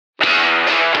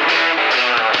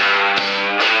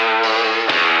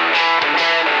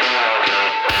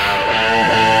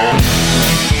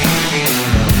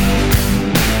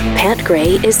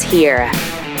Gray is here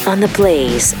on the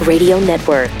Blaze Radio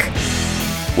Network.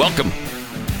 Welcome.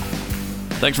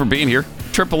 Thanks for being here.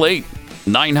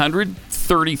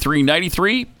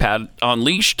 888-900-3393. Pat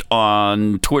Unleashed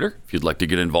on Twitter, if you'd like to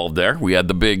get involved there. We had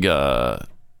the big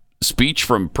speech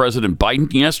from President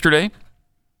Biden yesterday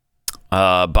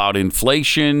about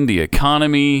inflation, the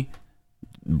economy.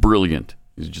 Brilliant.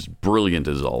 He's just brilliant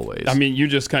as always. I mean, you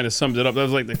just kind of summed it up. That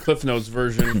was like the Cliff Notes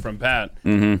version from Pat.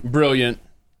 Mm-hmm. Brilliant.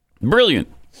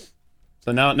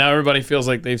 So now everybody feels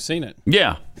like they've seen it.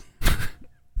 Yeah.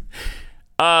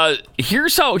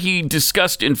 Here's how he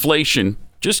discussed inflation,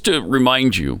 just to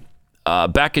remind you,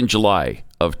 back in July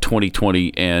of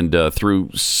 2020 and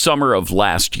through summer of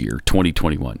last year,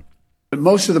 2021.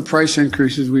 Most of the price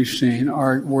increases we've seen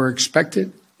were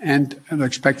expected and are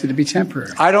expected to be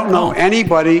temporary. I don't know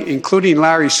anybody, including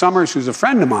Larry Summers, who's a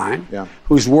friend of mine,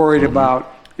 who's worried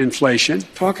about inflation.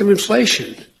 Talking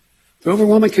inflation. The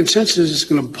overwhelming consensus is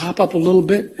going to pop up a little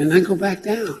bit and then go back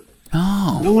down.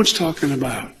 No one's talking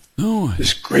about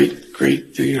this great,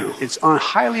 It's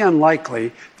highly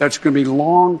unlikely that's going to be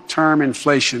long-term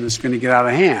inflation that's going to get out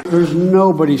of hand. There's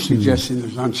nobody suggesting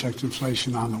there's unchecked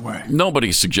inflation on the way.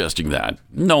 Nobody's suggesting that.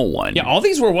 No one. Yeah, all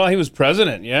these were while he was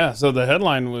president. Yeah, so the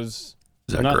headline was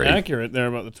not great? accurate there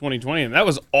about the 2020. And that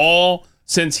was all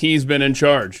since he's been in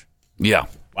charge. Yeah.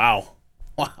 Wow.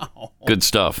 Good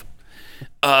stuff.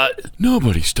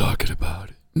 Nobody's talking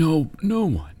about it. No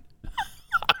one.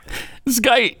 This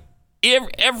guy...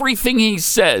 Everything he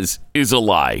says is a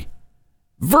lie.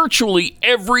 Virtually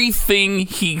everything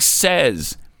he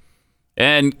says.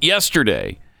 And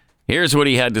yesterday, here's what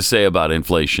he had to say about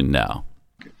inflation now.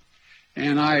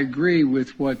 And I agree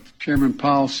with what Chairman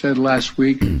Powell said last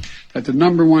week, that the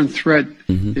number one threat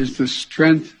is the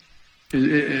strength,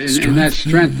 and that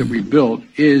strength that we built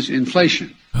is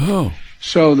inflation. Oh.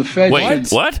 So the Fed...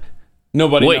 Wait, what?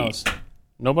 Nobody knows.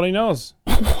 Nobody knows.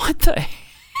 What the hell?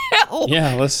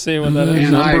 Yeah, let's see what that is.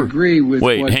 And I agree with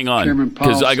what hang on, Chairman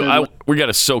Powell said. We got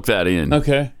to soak that in.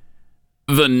 Okay.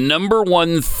 The number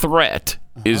one threat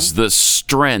is the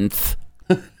strength.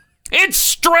 It's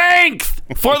strength,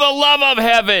 for the love of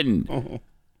heaven.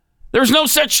 There's no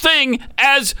such thing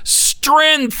as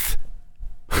strength.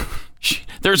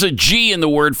 There's a G in the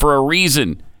word for a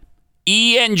reason.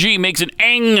 E-N-G makes an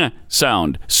eng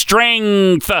sound.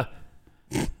 Strength.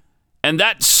 And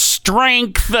that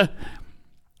strength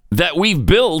that we've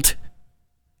built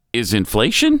is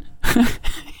inflation?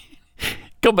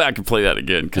 Go back and play that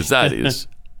again, because that is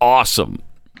awesome.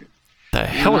 The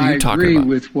hell are you talking about? I agree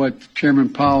with what Chairman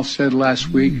Powell said last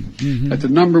week, that the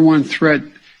number one threat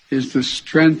is the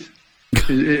strength,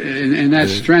 and that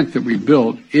strength that we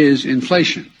built is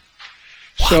inflation.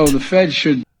 What? So the Fed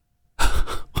should...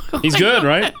 He's good,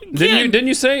 right? Didn't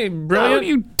you say brilliant? What are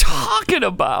you talking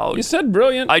about? You said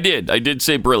brilliant. I did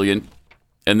say brilliant,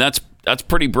 and that's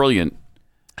pretty brilliant.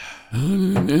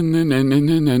 And the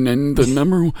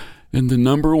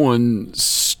number one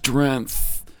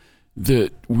strength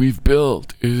that we've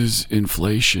built is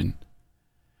inflation.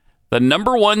 The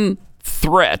number one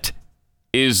threat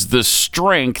is the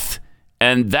strength,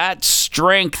 and that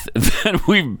strength that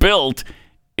we've built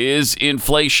is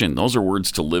inflation. Those are words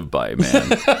to live by,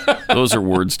 man. Those are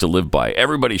words to live by.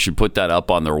 Everybody should put that up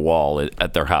on their wall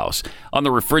at their house, on the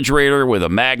refrigerator with a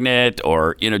magnet,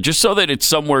 or just so that it's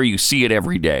somewhere you see it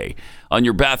every day. On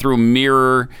your bathroom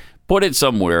mirror, put it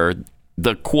somewhere.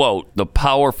 The quote, the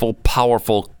powerful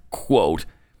quote,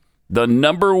 the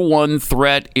number one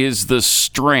threat is the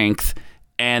strength,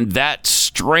 and that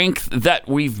strength that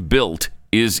we've built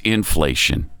is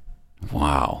inflation.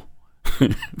 Wow.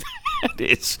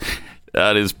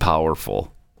 That is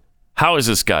powerful. How is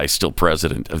this guy still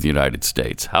president of the United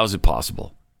States? How is it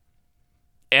possible?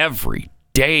 Every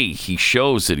day he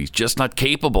shows that he's just not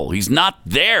capable. He's not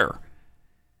there.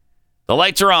 The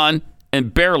lights are on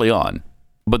and barely on,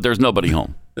 but there's nobody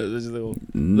home. There's a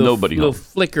nobody little home.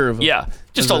 Flicker of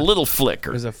just a little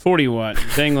flicker. There's a 40-watt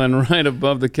dangling right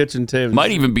above the kitchen table. Might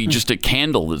even be just a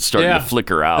candle that's starting to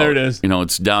flicker out. There it is.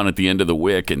 It's down at the end of the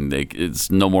wick, and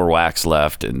it's no more wax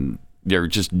left, and there's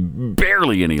just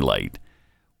barely any light.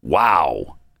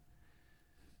 Wow.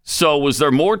 So was there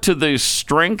more to the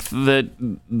strength that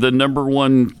the number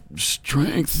one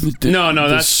strength? No,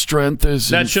 the strength is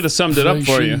that should have summed it up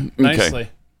for you nicely. Okay.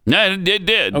 Yeah, it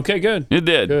did. Okay, good. It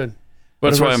did. Good.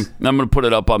 That's why I'm going to put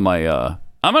it up on my.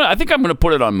 I think I'm going to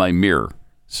put it on my mirror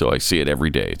so I see it every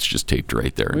day. It's just taped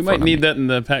right there. We might need that in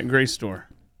the Pat Gray store.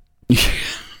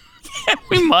 Yeah,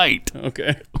 we might.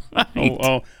 Okay.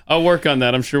 I'll work on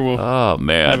that. I'm sure we'll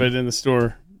have it in the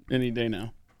store any day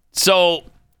now. So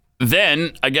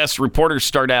then I guess reporters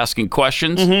start asking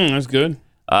questions. Mm-hmm, that's good.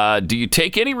 Do you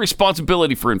take any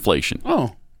responsibility for inflation?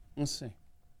 Oh, let's see.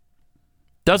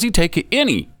 Does he take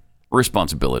any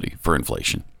responsibility for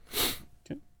inflation?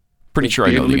 Okay. Pretty sure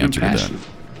I know the answer to that.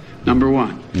 Number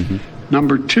one. Mm-hmm.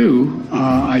 Number two,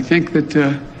 I think that,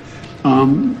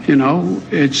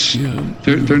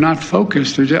 they're not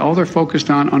focused. All they're focused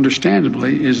on,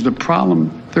 understandably, is the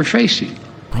problem they're facing.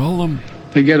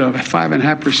 They get a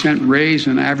 5.5% raise,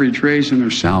 an average raise in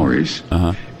their salaries,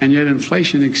 and yet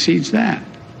inflation exceeds that.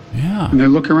 Yeah. And they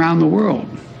look around the world,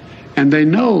 and they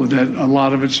know that a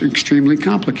lot of it's extremely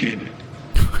complicated.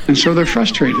 And so they're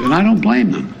frustrated, and I don't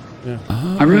blame them. Yeah.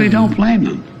 I really don't blame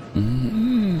them.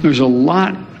 Mm-hmm. There's a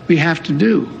lot we have to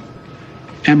do.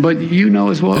 But you know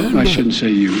as well, I shouldn't say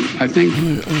you, I think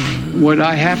what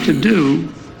I have to do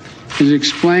is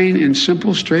explain in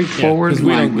simple, straightforward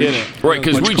language. Right,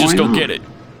 because we just don't get it.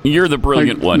 You're the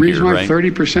brilliant one here, right? The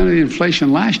reason why 30% of the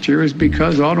inflation last year is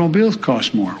because automobiles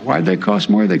cost more. Why'd they cost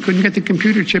more? They couldn't get the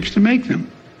computer chips to make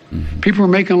them. Mm-hmm. People were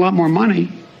making a lot more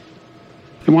money.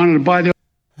 They wanted to buy the...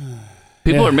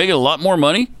 People are making a lot more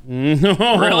money?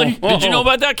 No. Really? Did you know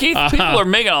about that, Keith? People are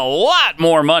making a lot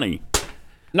more money.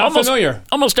 Not familiar.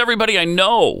 Almost everybody I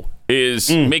know is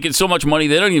making so much money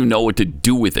they don't even know what to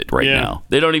do with it right now.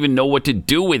 They don't even know what to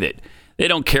do with it. They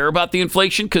don't care about the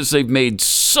inflation because they've made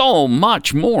so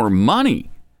much more money.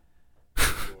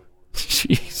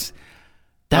 Jeez.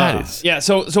 That is... Yeah,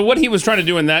 so what he was trying to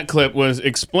do in that clip was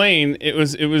explain, it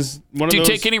was one of those... Do you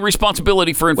take any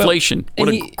responsibility for inflation? What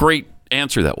a great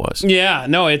answer that was. Yeah,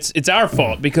 no, it's our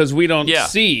fault because we don't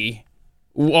see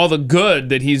all the good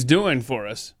that he's doing for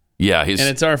us. Yeah, and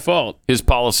it's our fault. His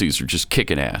policies are just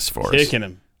kicking ass for us. Kicking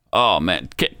him. Oh, man.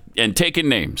 And taking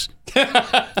names.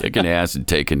 Kicking ass and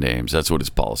taking names. That's what his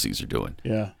policies are doing.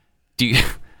 Yeah.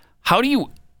 How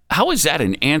is that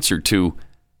an answer to,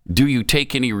 do you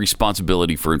take any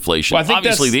responsibility for inflation? Well,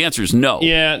 obviously, the answer is no.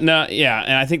 Yeah, and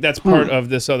I think that's part of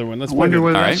this other one. I wonder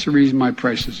whether that's the reason my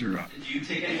prices are up. Do you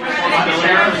take any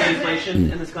responsibility for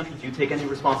inflation in this country? Do you take any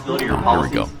responsibility for your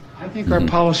policies? Here we go. I think our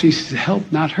policies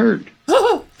help, not hurt.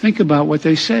 Think about what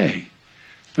they say.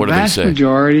 The vast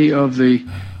majority of the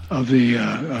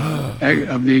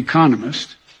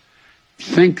economists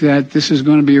think that this is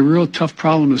going to be a real tough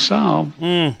problem to solve,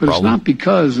 but it's not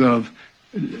because of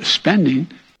spending.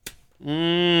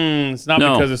 It's not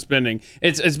because of spending.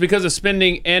 It's because of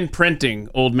spending and printing,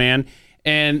 old man.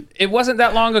 And it wasn't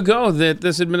that long ago that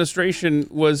this administration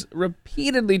was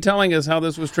repeatedly telling us how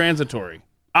this was transitory.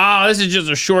 This is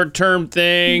just a short-term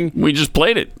thing. We just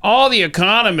played it. All the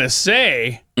economists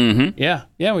say. Mm-hmm.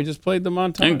 Yeah, we just played them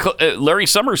on time. And Larry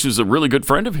Summers, who's a really good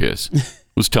friend of his,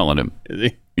 was telling him. Is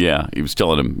he? Yeah, he was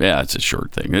telling him, it's a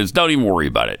short thing. Don't even worry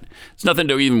about it. It's nothing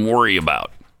to even worry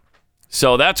about.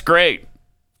 So that's great.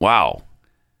 Wow.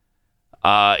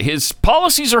 His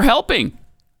policies are helping.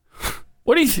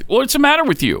 What's the matter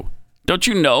with you? Don't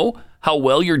you know how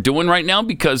well you're doing right now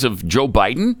because of Joe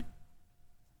Biden?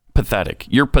 Pathetic.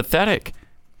 You're pathetic.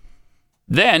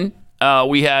 Then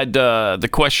we had the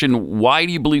question, why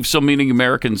do you believe so many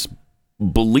Americans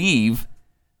believe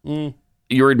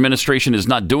your administration is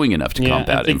not doing enough to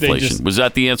combat inflation? Was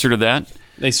that the answer to that?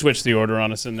 They switched the order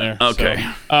on us in there. Okay.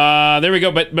 So, there we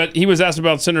go. But he was asked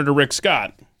about Senator Rick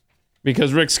Scott.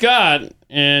 Because Rick Scott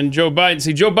and Joe Biden...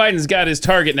 See, Joe Biden's got his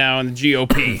target now in the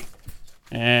GOP.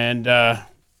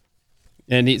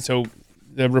 So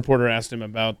the reporter asked him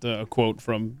about a quote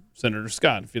from Senator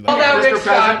Scott. If you'd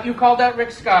like. You called out Rick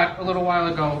Scott a little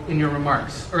while ago in your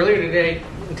remarks. Earlier today,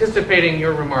 anticipating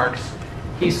your remarks,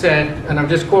 he said, and I'm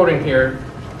just quoting here,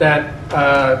 that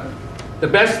the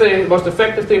best thing, most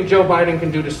effective thing Joe Biden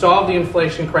can do to solve the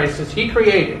inflation crisis he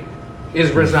created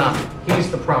is resign.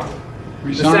 He's the problem.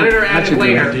 The senator added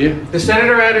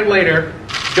later,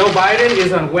 Joe Biden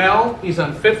is unwell, he's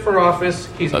unfit for office,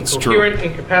 he's incoherent,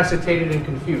 incapacitated, and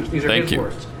confused. These are his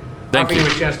words. Thank you. Offering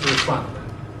you a chance to respond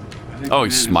to that.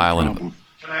 He's smiling at him.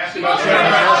 Can I ask you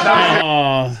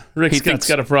about Rick Scott's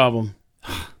got a problem.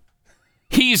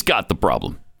 He's got the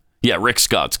problem. Yeah, Rick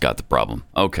Scott's got the problem.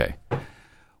 Okay.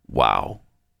 Wow.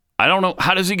 I don't know.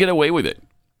 How does he get away with it?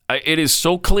 It is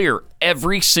so clear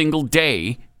every single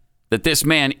day that this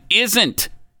man isn't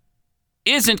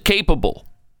capable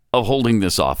of holding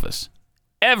this office.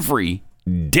 Every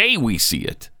day we see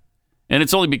it. And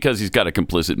it's only because he's got a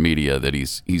complicit media that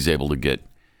he's able to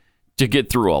get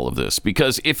through all of this.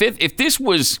 Because if this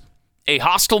was a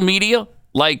hostile media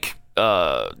like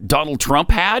Donald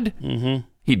Trump had,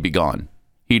 he'd be gone.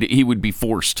 He would be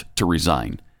forced to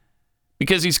resign.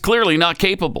 Because he's clearly not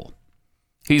capable.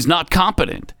 He's not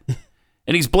competent.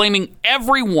 And he's blaming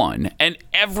everyone and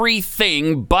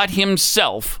everything but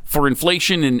himself for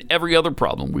inflation and every other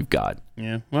problem we've got.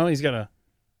 Yeah. Well, he's got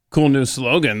Cool new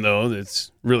slogan, though,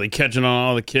 that's really catching on.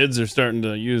 All the kids are starting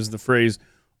to use the phrase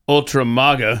Ultra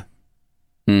MAGA.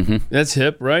 Mm-hmm. That's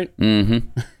hip, right?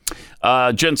 Mm-hmm.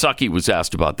 Jen Psaki was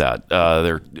asked about that.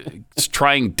 They're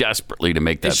trying desperately to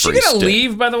make that Is she phrase going to stick.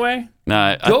 leave, by the way?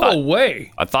 Go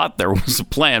away. I thought there was a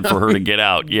plan for her to get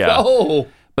out. Yeah. Go.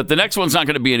 But the next one's not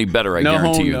going to be any better, I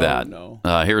guarantee you that. No.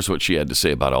 Here's what she had to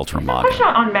say about Ultra MAGA. Question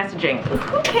on messaging.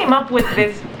 Who came up with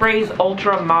this phrase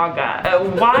Ultra MAGA?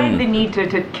 Why the need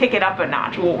to kick it up a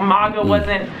notch? Well, MAGA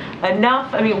wasn't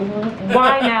enough. I mean,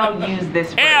 why now use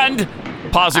this phrase? And,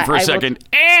 pause it for a second,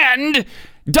 and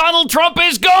Donald Trump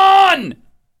is gone!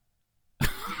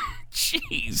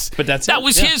 Jeez. But that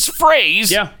was his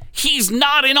phrase. Yeah. He's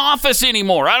not in office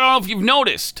anymore. I don't know if you've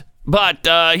noticed, but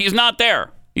he's not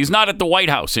there. He's not at the White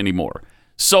House anymore.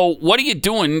 So what are you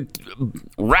doing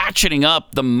ratcheting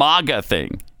up the MAGA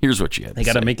thing? Here's what you had to say.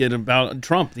 They got to make it about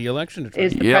Trump, the election.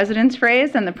 Is the president's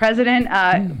phrase, and the president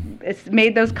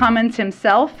made those comments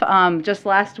himself just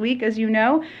last week, as you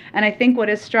know. And I think what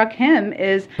has struck him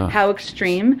is how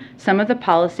extreme some of the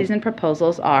policies and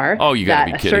proposals are. Oh, you got to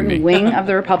be that a kidding me. certain wing of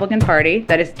the Republican Party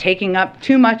that is taking up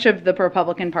too much of the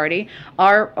Republican Party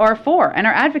are for and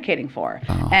are advocating for.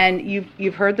 And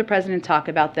you've heard the president talk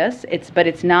about this. But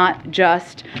it's not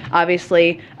just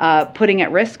obviously putting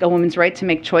at risk a woman's right to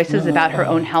make choices about her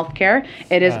own health care.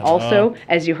 It is also,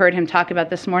 as you heard him talk about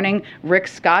this morning, Rick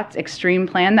Scott's extreme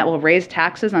plan that will raise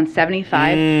taxes on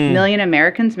 75 million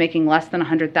Americans making less than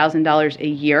 $100,000 a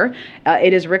year.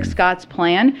 It is Rick Scott's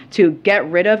plan to get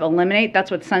rid of, eliminate, that's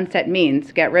what sunset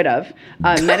means, get rid of,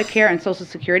 Medicare and Social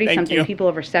Security, something people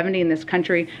over 70 in this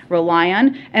country rely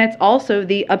on. And it's also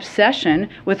the obsession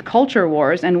with culture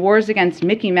wars and wars against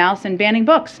Mickey Mouse and banning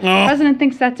books. The president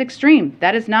thinks that's extreme.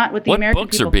 That is not what the American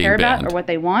people care about or what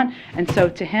they want. And so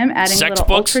to him, adding Sex a little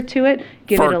books ultra to it,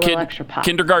 give it a little extra pop.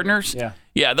 Kindergartners? Yeah.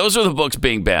 Yeah, those are the books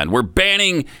being banned. We're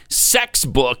banning sex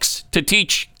books to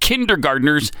teach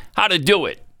kindergartners how to do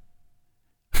it.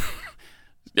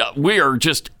 We are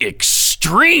just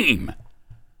extreme.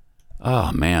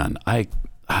 Oh man,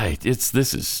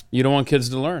 this is. You don't want kids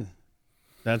to learn.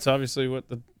 That's obviously what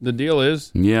the deal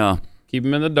is. Yeah. Keep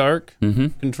them in the dark.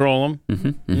 Control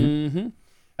them.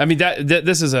 I mean,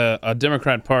 this is a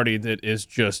Democrat Party that is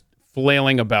just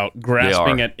flailing about,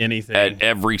 grasping at anything. At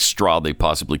every straw they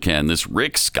possibly can. This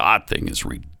Rick Scott thing is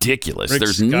ridiculous. Rick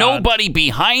There's Scott. nobody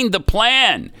behind the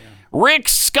plan. Rick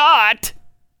Scott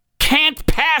can't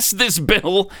pass this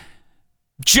bill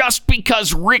just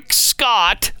because Rick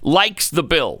Scott likes the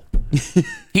bill.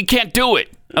 He can't do it.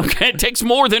 Okay, it takes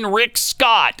more than Rick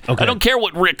Scott. Okay. I don't care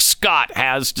what Rick Scott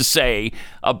has to say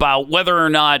about whether or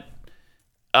not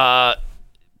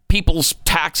people's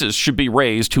taxes should be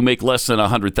raised who make less than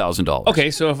 $100,000.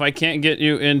 Okay, so if I can't get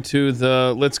you into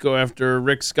the let's go after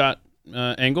Rick Scott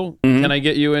angle, can I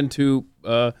get you into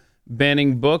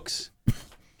banning books?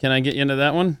 Can I get you into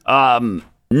that one?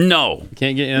 No.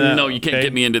 Can't get you into that. No, you can't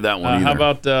get me into that one either. How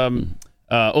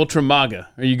about Ultra MAGA?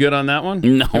 Are you good on that one?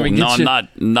 No, not.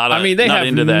 I mean, they not have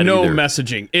into that no either.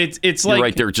 messaging. It's You're like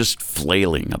right. They're just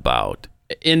flailing about.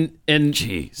 In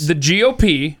Jeez. the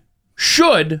GOP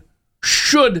should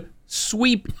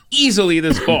sweep easily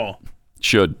this fall.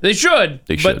 They should.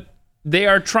 But they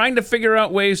are trying to figure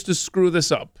out ways to screw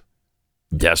this up.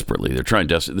 Desperately. They're trying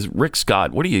Rick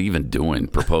Scott, what are you even doing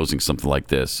proposing something like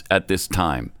this at this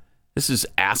time? This is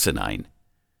asinine.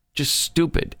 Just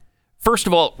stupid. First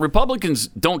of all, Republicans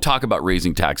don't talk about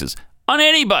raising taxes on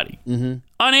anybody.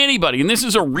 On anybody. And this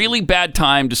is a really bad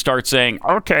time to start saying,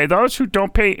 okay, those who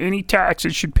don't pay any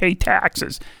taxes should pay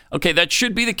taxes. Okay, that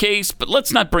should be the case, but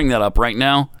let's not bring that up right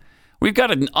now. We've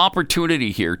got an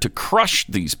opportunity here to crush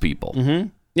these people.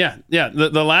 Yeah.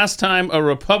 The last time a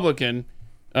Republican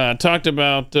talked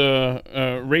about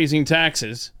raising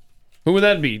taxes, who would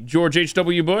that be? George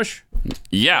H.W. Bush?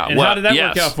 Yeah. And how did that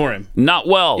work out for him? Not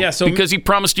well. Yeah, so because he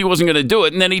promised he wasn't going to do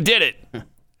it, and then he did it.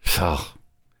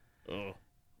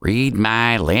 Read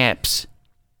my lips.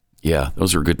 Yeah,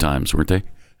 those were good times, weren't they?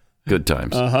 Good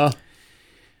times.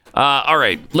 All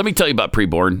right, let me tell you about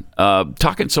preborn.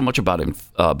 Talking so much about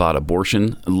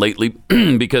abortion lately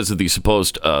because of the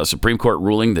supposed Supreme Court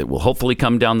ruling that will hopefully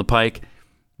come down the pike.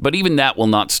 But even that will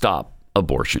not stop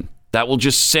abortion. That will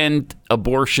just send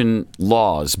abortion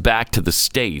laws back to the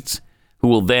states, who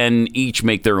will then each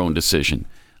make their own decision.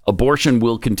 Abortion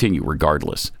will continue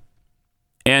regardless.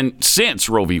 And since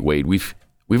Roe v. Wade, we've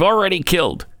already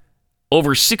killed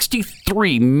over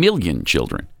 63 million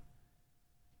children.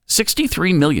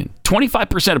 63 million.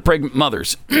 25% of pregnant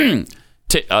mothers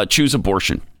choose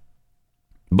abortion.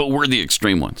 But we're the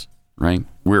extreme ones, right?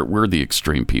 We're the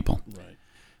extreme people. Right.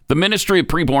 The Ministry of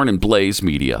Preborn and Blaze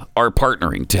Media are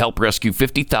partnering to help rescue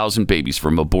 50,000 babies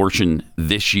from abortion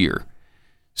this year.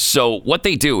 So what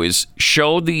they do is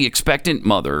show the expectant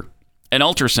mother an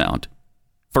ultrasound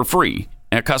for free.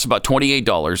 And it costs about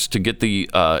 $28 to get the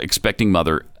expecting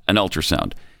mother an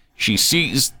ultrasound. She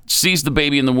sees the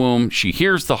baby in the womb. She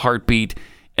hears the heartbeat.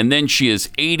 And then she is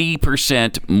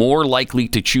 80% more likely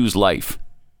to choose life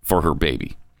for her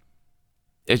baby.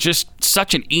 It's just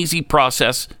such an easy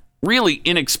process, really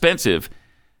inexpensive.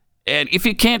 And if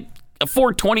you can't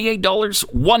afford $28,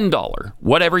 $1,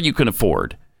 whatever you can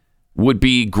afford, would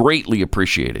be greatly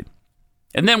appreciated.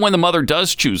 And then when the mother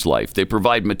does choose life, they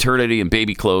provide maternity and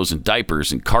baby clothes and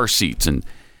diapers and car seats and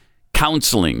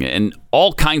counseling and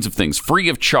all kinds of things free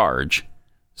of charge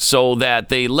so that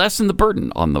they lessen the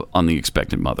burden on the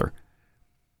expectant mother.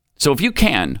 So if you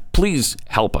can, please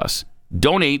help us.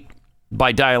 Donate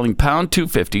by dialing pound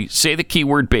 250, say the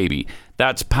keyword baby.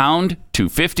 That's pound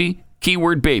 250,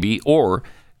 keyword baby, or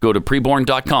go to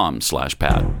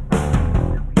preborn.com/Pat.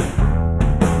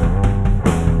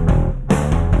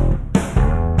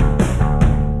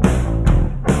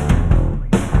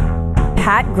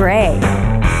 Pat Gray.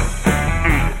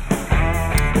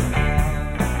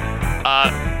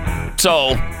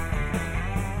 So,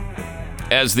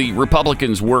 as the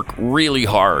Republicans work really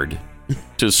hard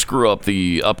to screw up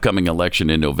the upcoming election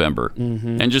in November,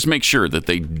 and just make sure that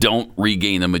they don't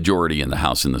regain a majority in the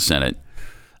House and the Senate,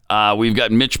 we've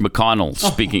got Mitch McConnell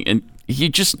speaking, and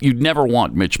you'd never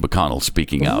want Mitch McConnell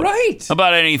speaking out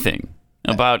about anything.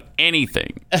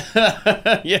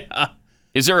 Yeah.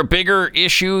 Is there a bigger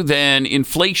issue than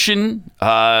inflation?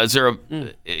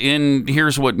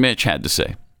 Here's what Mitch had to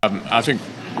say. I think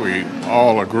we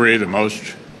all agree the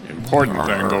most important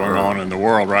thing going on in the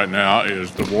world right now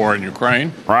is the war in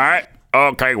Ukraine. Right?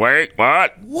 Okay, wait,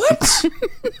 what? What?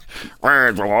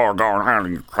 Where's the war going on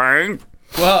in Ukraine?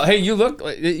 Well, hey, you look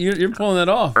like you're pulling that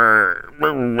off. I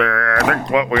think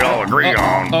what we all agree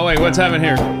on. Oh, wait, what's happening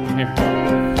here?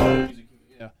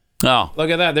 Yeah. Oh. Look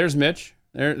at that. There's Mitch.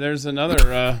 There's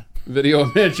another video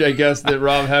of Mitch, I guess, that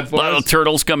Rob had for us. Little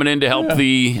turtles coming in to help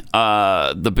the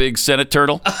big Senate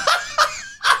turtle.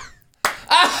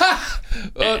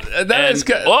 Look at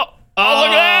that.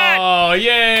 Oh,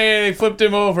 yay. They flipped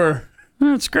him over.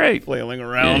 That's great. Flailing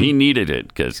around. Yeah, he needed it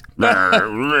because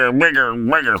the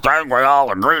biggest thing we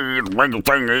all agree, the biggest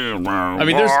thing is I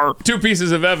mean, there's two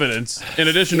pieces of evidence in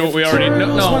addition to what we already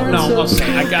know. No,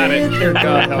 okay, I got it. Dear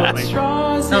God, help me.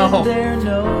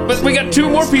 No. But we got two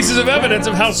more pieces of evidence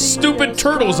of how stupid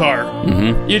turtles are.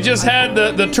 Mm-hmm. You just had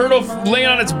the turtle laying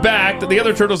on its back that the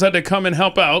other turtles had to come and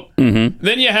help out. Mm-hmm.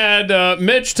 Then you had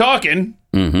Mitch talking.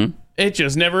 Mm-hmm. It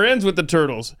just never ends with the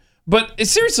turtles. But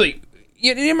seriously,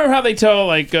 you remember how they tell,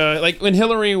 like when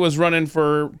Hillary was running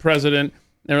for president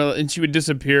and she would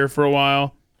disappear for a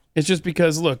while? It's just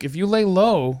because, look, if you lay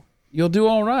low, you'll do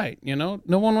all right. You know,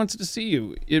 no one wants to see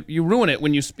you. You ruin it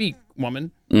when you speak,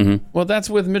 woman. Mm-hmm. Well, that's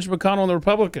with Mitch McConnell and the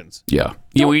Republicans. Yeah.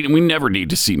 We never need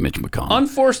to see Mitch McConnell.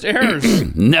 Unforced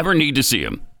errors. Never need to see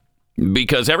him.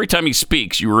 Because every time he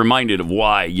speaks, you're reminded of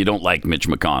why you don't like Mitch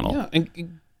McConnell. Yeah,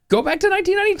 and go back to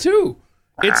 1992.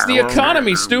 It's the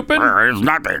economy, stupid. It's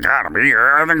not the economy.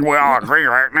 I think we all agree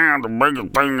right now the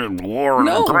biggest thing is the war in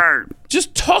Ukraine.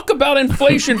 Just talk about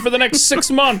inflation for the next 6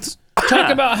 months.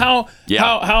 Talk about how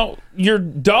your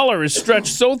dollar is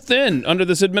stretched so thin under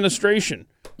this administration.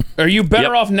 Are you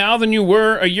better off now than you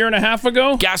were a year and a half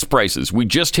ago? Gas prices. We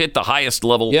just hit the highest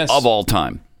level of all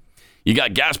time. You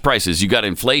got gas prices. You got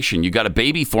inflation. You got a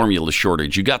baby formula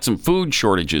shortage. You got some food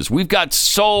shortages. We've got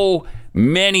so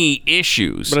many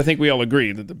issues. But I think we all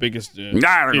agree that the biggest issue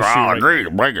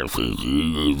the biggest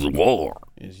is the war.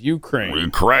 Is Ukraine.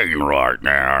 Ukraine right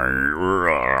now.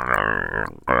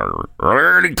 Are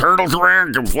there any turtles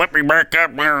around? Can flip me back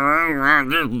up? I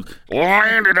just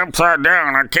landed upside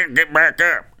down. I can't get back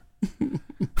up.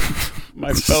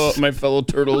 My fellow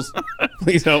turtles,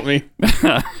 please help me.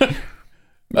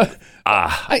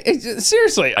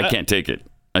 Seriously, I can't take it.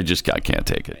 I can't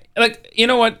take it. Like, you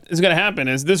know what is going to happen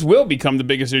is this will become the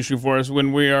biggest issue for us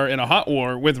when we are in a hot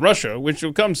war with Russia, which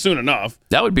will come soon enough.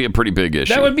 That would be a pretty big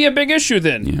issue. That would be a big issue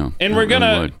then. Yeah, and we're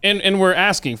gonna and we're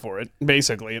asking for it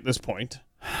basically at this point.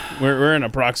 We're in a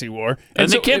proxy war, and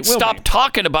they can't stop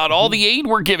talking about all the aid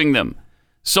we're giving them.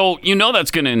 So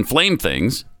that's going to inflame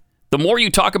things. The more you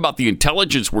talk about the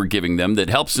intelligence we're giving them that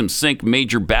helps them sink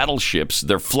major battleships,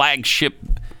 their flagship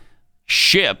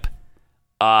ship,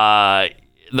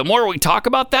 the more we talk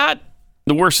about that,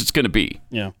 the worse it's going to be.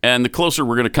 Yeah. And the closer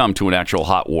we're going to come to an actual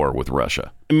hot war with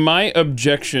Russia. My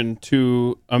objection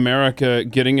to America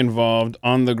getting involved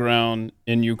on the ground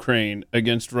in Ukraine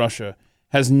against Russia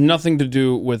has nothing to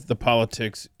do with the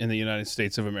politics in the United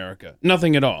States of America.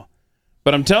 Nothing at all.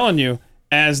 But I'm telling you,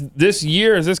 as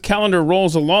this calendar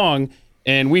rolls along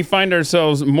and we find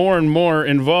ourselves more and more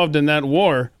involved in that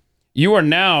war, you are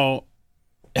now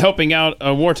helping out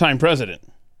a wartime president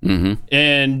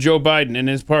and Joe Biden and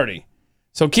his party.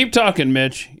 So keep talking,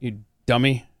 Mitch, you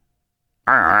dummy.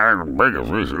 The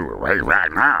biggest issue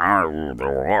right now is the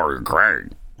war in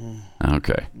Ukraine.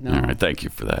 Okay. No. All right. Thank you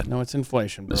for that. No, it's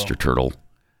inflation, bro. Mr. Turtle.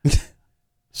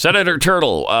 Senator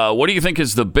Turtle, what do you think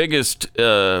is the biggest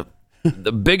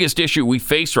issue we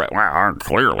face right now?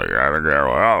 Clearly, I think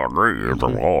I agree with the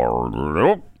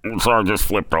war. So I just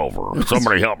flipped over.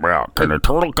 Somebody help me out. Can the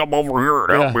turtle come over here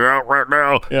and help me out right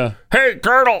now? Yeah. Hey,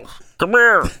 turtle, come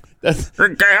here.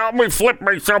 Can you help me flip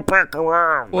myself back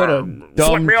around? What a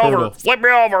dumb turtle. Flip me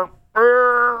over.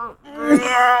 Well,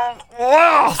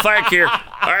 thank you.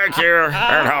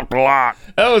 That helped a lot.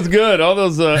 That was good. All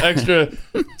those extra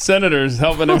senators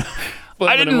helping him.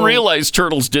 I didn't realize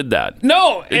turtles did that.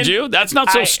 No. Did you? That's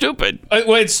not so stupid.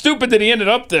 Well, it's stupid that he ended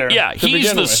up there. Yeah,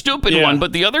 he's the stupid one,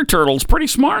 but the other turtle's pretty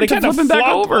smart. They kind of flip him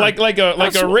back over. Like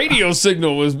a radio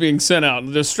signal was being sent out,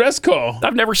 the distress call.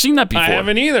 I've never seen that before. I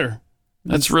haven't either.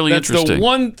 That's really interesting. That's the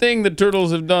one thing that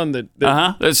turtles have done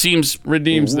that seems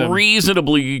redeems them.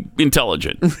 Reasonably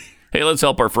intelligent. Hey, let's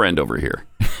help our friend over here.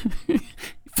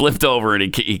 Flipped over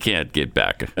and he can't get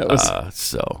back.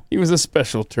 So he was a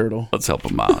special turtle. Let's help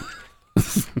him out.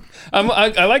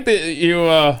 I like that you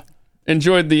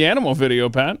enjoyed the animal video,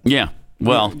 Pat. Yeah.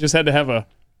 Well, you just had to have a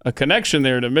connection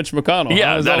there to Mitch McConnell.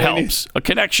 Yeah, that helps. A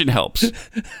connection helps.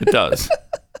 It does.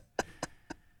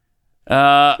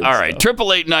 All right.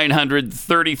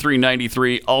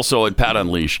 888-900-3393. Also at Pat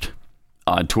Unleashed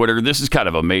on Twitter. This is kind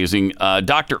of amazing.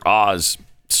 Dr. Oz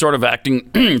sort of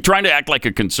trying to act like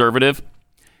a conservative.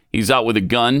 He's out with a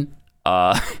gun.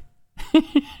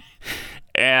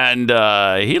 And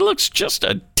he looks just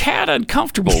a tad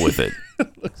uncomfortable with it.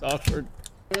 Looks awkward.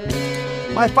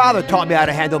 My father taught me how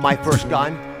to handle my first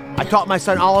gun. I taught my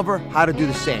son Oliver how to do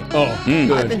the same.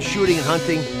 Good. I've been shooting and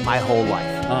hunting my whole life.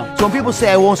 So when people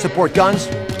say I won't support guns,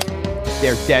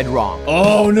 they're dead wrong.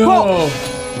 Oh, no.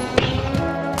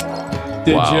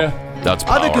 Did you? That's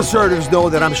powerful. Other conservatives know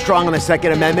that I'm strong on the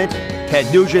Second Amendment.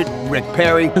 Ted Nugent, Rick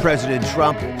Perry, President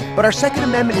Trump. But our Second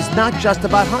Amendment is not just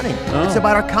about hunting. It's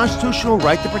about our constitutional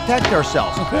right to protect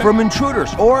ourselves from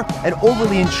intruders or an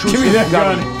overly intrusive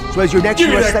government. Gun. So as your next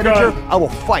U.S. Senator, I will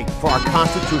fight for our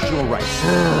constitutional rights.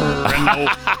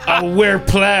 I'll wear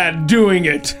plaid doing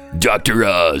it. Dr.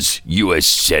 Oz, U.S.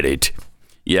 Senate.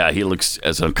 Yeah, he looks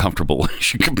as uncomfortable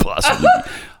as you can possibly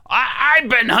be. I've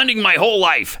been hunting my whole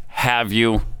life. Have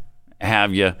you?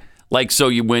 Like, so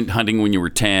you went hunting when you were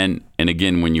 10 and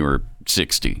again when you were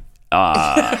 60.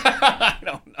 I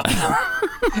don't know.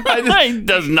 It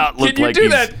does not look like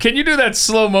Can you do that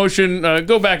slow motion?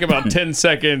 Go back about 10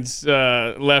 seconds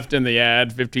left in the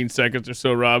ad, 15 seconds or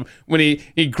so, Rob. When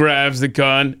he grabs the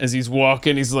gun as he's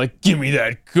walking, he's like, "Give me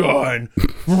that gun."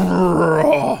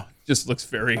 Just looks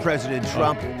very President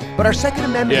Trump. But our Second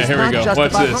Amendment is not just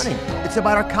about hunting. It's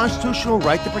about our constitutional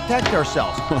right to protect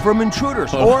ourselves from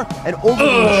intruders or an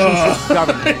overly intrusive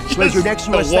government. So as your next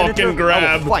U.S. Senator,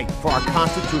 I will fight for our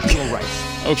constitutional rights.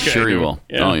 Okay, sure he will.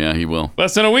 Yeah. Oh yeah, he will.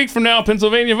 Less than a week from now,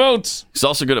 Pennsylvania votes. He's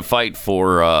also going to fight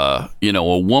for a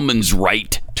woman's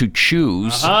right to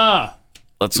choose.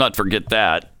 Let's not forget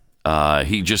that.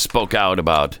 He just spoke out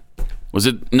about. Was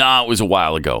it? No, it was a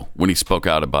while ago when he spoke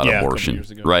out about abortion,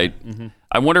 years ago, right? Mm-hmm.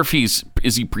 I wonder if is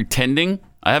he pretending?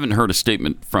 I haven't heard a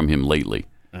statement from him lately.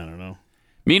 I don't know.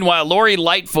 Meanwhile, Lori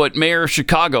Lightfoot, mayor of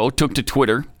Chicago, took to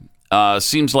Twitter.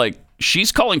 Seems like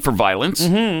she's calling for violence.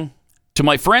 Mm-hmm. To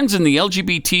my friends in the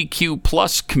LGBTQ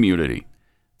plus community,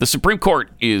 the Supreme Court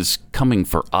is coming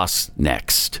for us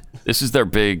next. This is their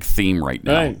big theme right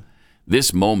now. Right.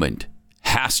 This moment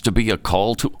has to be a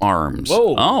call to arms.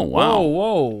 Whoa. Oh, wow.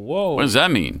 Whoa. What does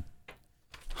that mean?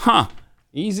 Huh.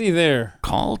 Easy there.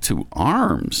 Call to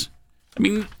arms. I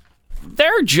mean,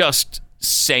 they're just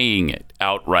saying it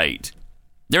outright.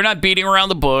 They're not beating around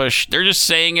the bush. They're just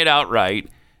saying it outright.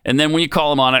 And then when you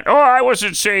call them on it, I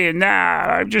wasn't saying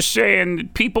that. I'm just saying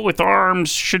that people with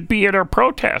arms should be at our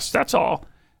protests. That's all.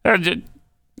 And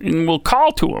we'll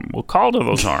call to them. We'll call to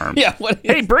those arms.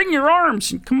 Hey, bring your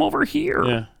arms and come over here.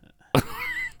 Yeah.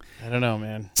 I don't know,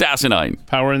 man. It's asinine.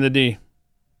 Power in the D.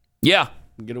 Yeah.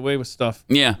 Get away with stuff.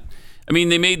 Yeah. I mean,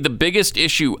 they made the biggest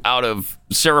issue out of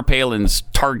Sarah Palin's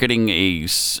targeting a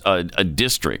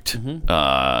district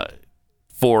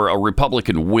for a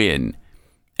Republican win,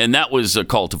 and that was a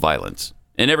call to violence.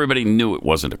 And everybody knew it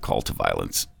wasn't a call to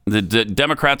violence. The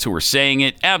Democrats who were saying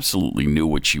it absolutely knew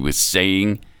what she was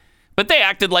saying, But they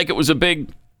acted like it was a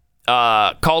big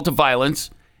call to violence,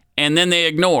 and then they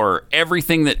ignore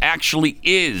everything that actually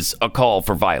is a call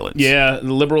for violence. Yeah,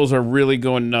 the liberals are really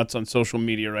going nuts on social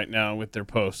media right now with their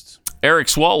posts. Eric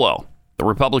Swalwell, the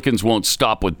Republicans won't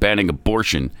stop with banning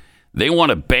abortion. They want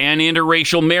to ban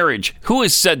interracial marriage. Who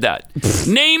has said that?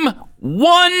 Name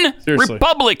one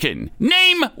Republican.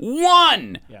 Name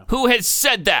one who has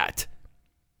said that.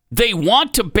 They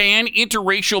want to ban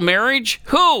interracial marriage?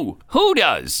 Who? Who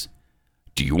does?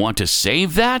 Do you want to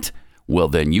save that? Well,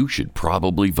 then you should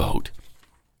probably vote.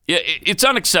 It's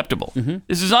unacceptable.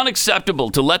 This is unacceptable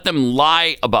to let them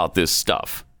lie about this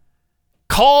stuff.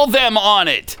 Call them on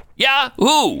it. Yeah?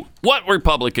 Who? What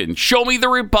Republican? Show me the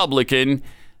Republican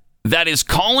that is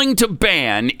calling to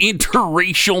ban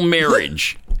interracial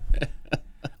marriage.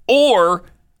 Or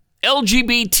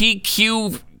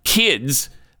LGBTQ kids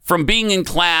from being in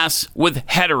class with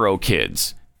hetero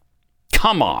kids.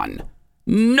 Come on.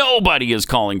 Nobody is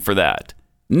calling for that.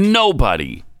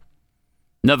 Nobody.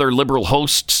 Another liberal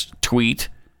host's tweet,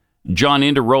 John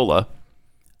Inderola,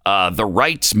 the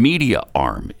right's media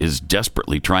arm is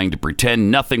desperately trying to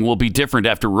pretend nothing will be different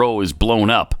after Roe is blown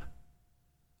up.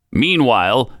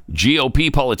 Meanwhile,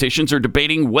 GOP politicians are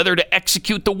debating whether to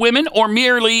execute the women or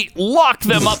merely lock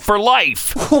them up for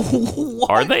life.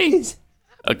 Are they?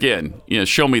 Again,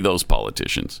 show me those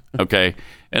politicians, okay?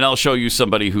 And I'll show you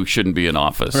somebody who shouldn't be in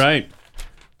office. Right.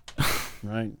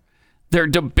 Right. They're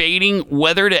debating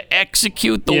whether to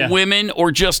execute the women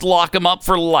or just lock them up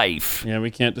for life. Yeah,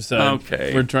 we can't decide.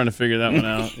 Okay. We're trying to figure that one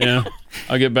out. Yeah.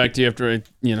 I'll get back to you after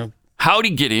How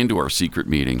did he get into our secret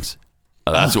meetings?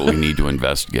 That's what we need to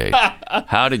investigate.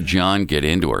 How did John get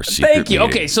into our secret Thank you.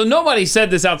 meeting? Okay, so nobody said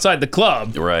this outside the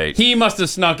club. Right. He must have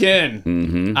snuck in.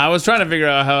 Mm-hmm. I was trying to figure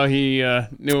out how he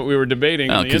knew what we were debating.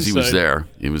 Because he was there.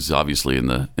 He was obviously in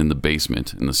the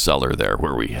basement, in the cellar there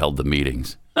where we held the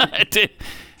meetings.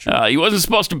 He wasn't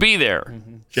supposed to be there.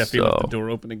 Mm-hmm. Jeffy left the door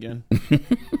open again.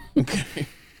 Okay.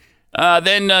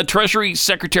 Then Treasury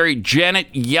Secretary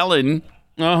Janet Yellen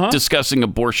discussing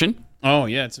abortion. Oh,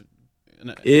 yeah.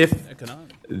 If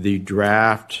the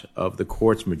draft of the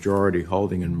court's majority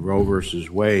holding in Roe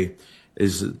versus Wade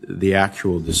is the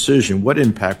actual decision, what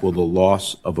impact will the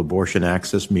loss of abortion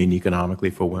access mean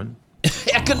economically for women?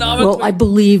 Economically? Well, I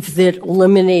believe that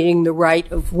eliminating the right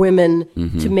of women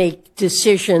to make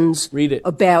decisions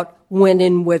about when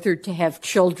and whether to have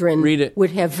children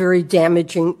would have very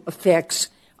damaging effects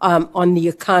on the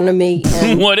economy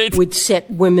and would set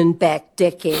women back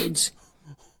decades.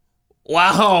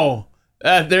 Wow.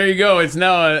 There you go. It's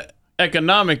now an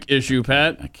economic issue,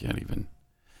 Pat. I can't even.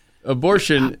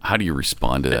 Abortion. How do you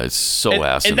respond to that? It's so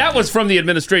asinine. And that was from the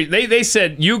administration. They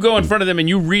said, you go in front of them and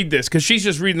you read this, because she's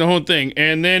just reading the whole thing,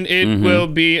 and then it will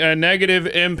be a negative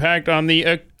impact on the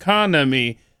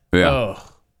economy. Yeah.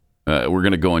 We're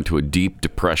going to go into a deep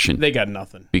depression. They got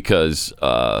nothing. Because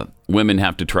women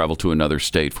have to travel to another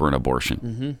state for an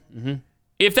abortion.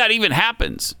 If that even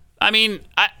happens. I mean,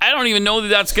 I don't even know that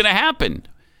that's going to happen.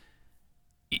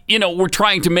 We're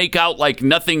trying to make out like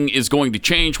nothing is going to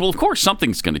change. Well, of course,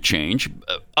 something's going to change.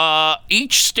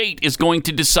 Each state is going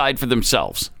to decide for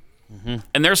themselves.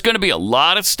 And there's going to be a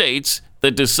lot of states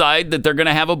that decide that they're going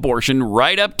to have abortion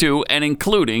right up to and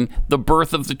including the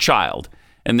birth of the child.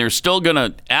 And they're still going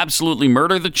to absolutely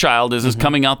murder the child as it's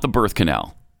coming out the birth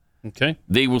canal. Okay.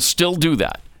 They will still do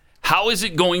that. How is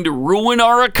it going to ruin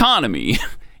our economy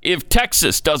if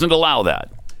Texas doesn't allow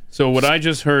that? So what I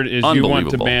just heard is you want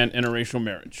to ban interracial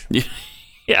marriage.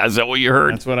 Yeah, is that what you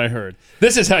heard? That's what I heard.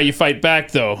 This is how you fight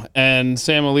back, though. And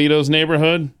Sam Alito's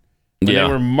neighborhood, when they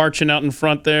were marching out in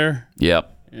front there.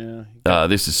 Yep. Yeah.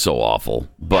 This is so awful.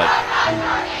 But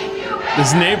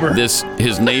his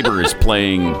neighbor is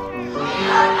playing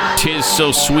 "'Tis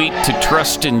So Sweet to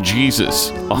Trust in Jesus"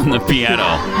 on the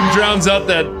piano. Drowns out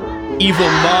that evil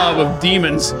mob of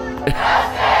demons.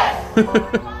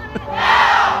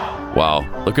 Wow,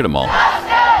 look at them all.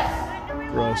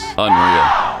 Gross. Unreal.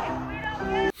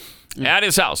 At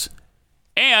his house.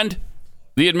 And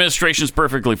the administration's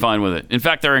perfectly fine with it. In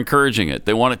fact, they're encouraging it.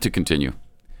 They want it to continue.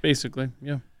 Basically,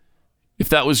 yeah. If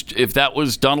that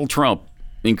was Donald Trump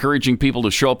encouraging people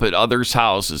to show up at others'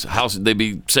 houses, they'd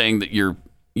be saying that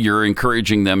you're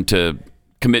encouraging them to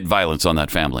commit violence on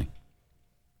that family.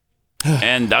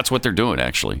 And that's what they're doing,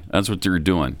 actually. That's what they're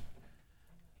doing.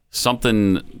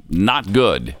 Something not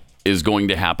good is going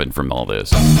to happen from all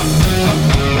this.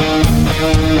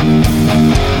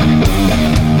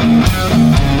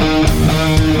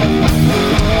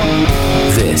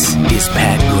 This is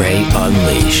Pat Gray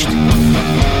Unleashed.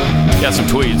 Got some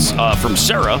tweets from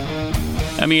Sarah.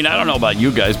 I mean, I don't know about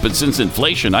you guys, but since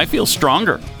inflation, I feel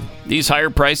stronger. These higher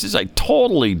prices, I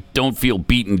totally don't feel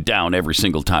beaten down every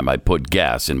single time I put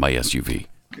gas in my SUV.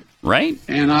 Right?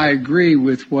 And I agree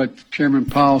with what Chairman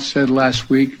Powell said last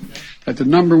week, that the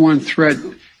number one threat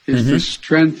is the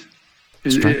strength,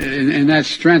 and that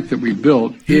strength that we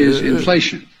built is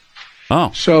inflation.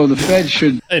 Oh. So the Fed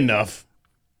should... Enough.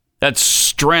 That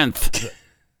strength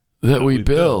that we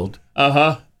build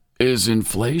is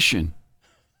inflation.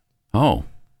 Oh.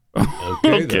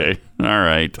 Okay. All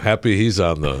right. Happy he's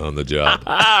on the job.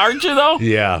 Aren't you, though?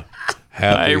 Yeah.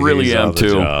 Happy I really he's am, on the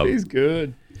too. job. He's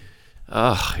good.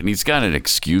 And he's got an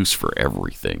excuse for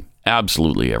everything.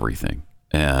 Absolutely everything.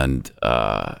 And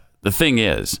the thing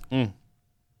is,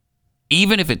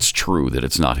 even if it's true that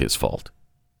it's not his fault,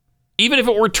 even if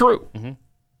it were true,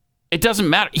 it doesn't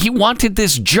matter. He wanted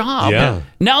this job. Yeah.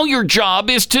 Now your job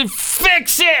is to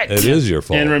fix it. It is your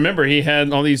fault. And remember, he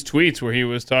had all these tweets where he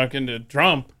was talking to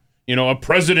Trump. You know, a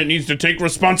president needs to take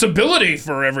responsibility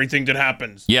for everything that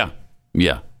happens. Yeah.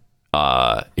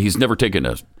 He's never taken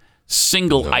a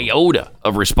single iota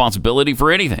of responsibility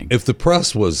for anything. If the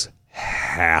press was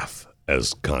half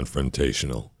as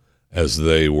confrontational as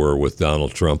they were with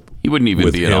Donald Trump, he wouldn't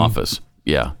even be in office.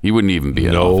 Yeah, he wouldn't even be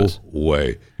in office. No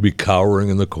way. He'd be cowering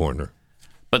in the corner.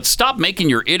 But stop making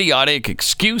your idiotic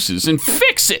excuses and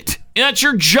fix it. That's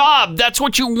your job. That's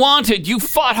what you wanted. You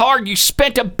fought hard. You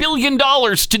spent $1 billion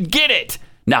to get it.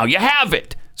 Now you have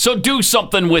it. So do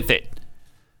something with it.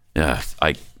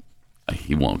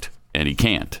 He won't, and he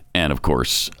can't. And of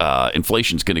course,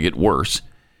 inflation's going to get worse.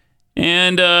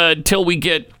 And until we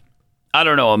get, I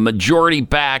don't know, a majority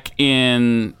back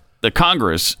in the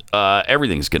Congress,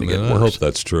 everything's going to get worse. I hope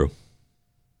that's true.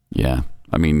 Yeah.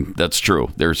 I mean, that's true.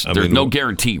 There's no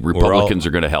guarantee Republicans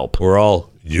are going to help. We're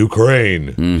all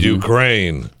Ukraine.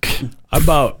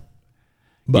 About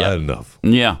enough.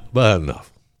 Yeah. But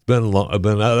enough.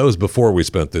 That was before we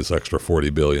spent this extra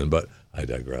 $40 billion, but I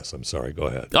digress. I'm sorry. Go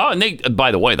ahead. Oh, and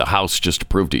by the way, the House just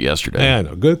approved it yesterday. I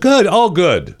know. Good. All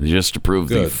good. They just approved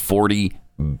the $40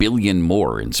 billion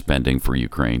more in spending for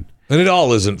Ukraine. And it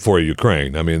all isn't for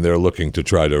Ukraine. I mean, they're looking to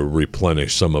try to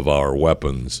replenish some of our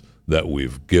weapons that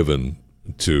we've given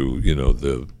to,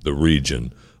 the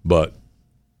region. But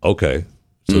okay,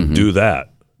 so do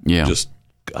that. Yeah. Just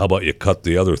how about you cut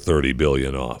the other $30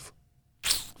 billion off?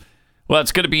 Well,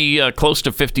 it's going to be close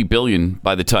to $50 billion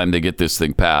by the time they get this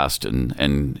thing passed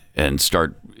and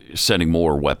start sending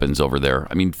more weapons over there.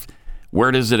 I mean,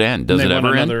 where does it end? Does it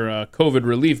ever end? Another COVID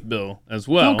relief bill as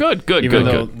well. Oh, good. Even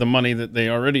though the money that they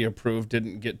already approved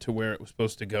didn't get to where it was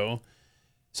supposed to go.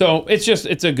 So it's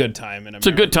a good time in America.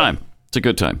 It's a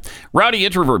good time. Rowdy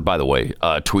Introvert, by the way,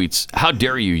 tweets, "How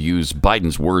dare you use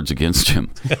Biden's words against him?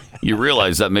 You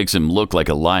realize that makes him look like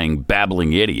a lying,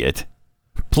 babbling idiot.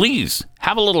 Please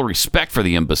have a little respect for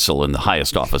the imbecile in the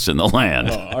highest office in the land."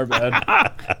 Oh, our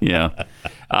bad.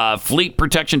 Yeah. Fleet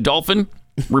Protection Dolphin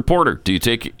reporter, do you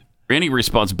take any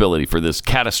responsibility for this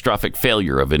catastrophic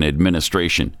failure of an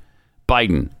administration?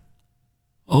 Biden,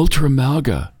 Ultra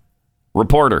MAGA.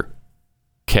 Reporter,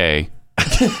 K.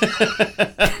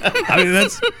 I mean,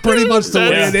 that's pretty much the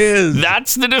way it is.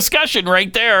 That's the discussion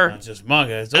right there. Not just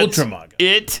MAGA, it's Ultra MAGA.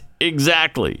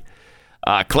 Exactly.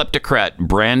 Kleptocrat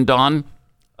Brandon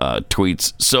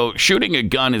tweets, so shooting a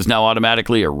gun is now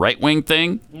automatically a right-wing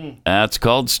thing? That's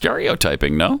called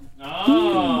stereotyping, no?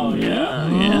 Oh, yeah.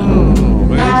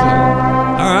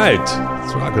 All right.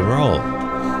 Let's rock and roll.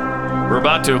 We're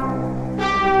about to.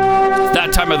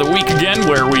 That time of the week again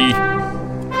where we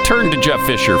turn to Jeff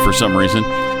Fisher for some reason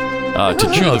to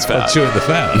chew the fat. Chewing the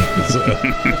fat.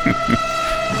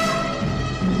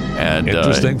 And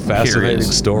interesting, fascinating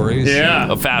stories.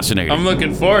 Yeah. Fascinating. I'm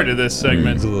looking forward to this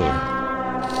segment.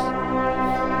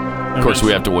 Of course,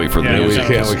 we have to wait for the music.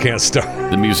 We can't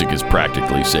start. The music is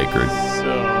practically sacred.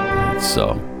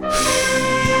 So.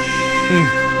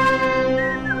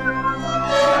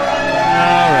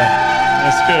 All right.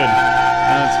 That's good.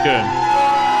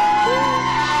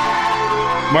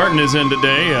 Martin is in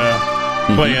today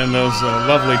playing those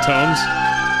lovely tones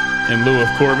in lieu of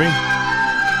Corby.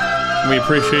 We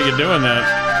appreciate you doing that.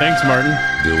 Thanks, Martin.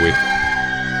 Do we?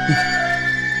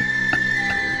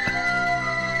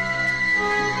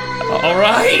 All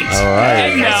right.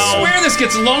 Hey, I swear this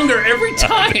gets longer every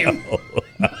time.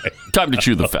 Time to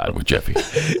chew the fat with Jeffy.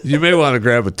 You may want to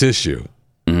grab a tissue,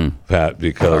 Pat,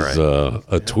 because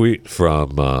a tweet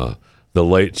from The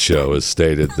Late Show has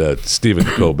stated that Stephen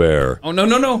Colbert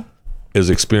no. is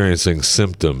experiencing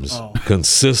symptoms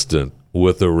consistent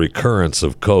with the recurrence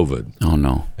of COVID. Oh,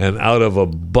 no. And out of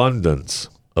abundance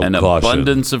of An caution.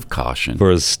 abundance of caution. For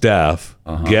his staff,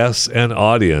 guests, and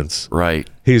audience. Right.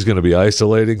 He's going to be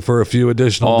isolating for a few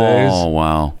additional days. Oh,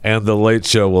 wow. And The Late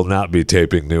Show will not be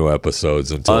taping new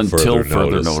episodes until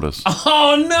further notice.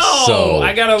 Oh, no. So-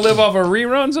 I got to live off of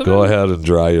reruns of Go it? ahead and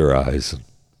dry your eyes.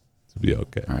 It'll be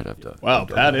okay. All right, I've done. Wow,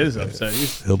 Pat is upset.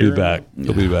 He'll be back.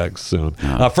 He'll be back soon.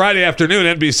 Friday afternoon,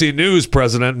 NBC News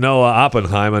President Noah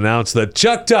Oppenheim announced that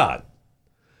Chuck Todd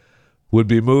would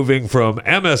be moving from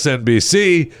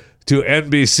MSNBC to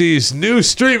NBC's new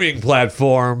streaming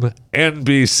platform,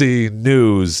 NBC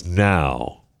News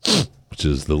Now, which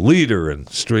is the leader in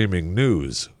streaming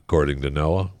news, according to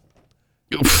Noah.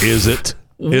 Is it?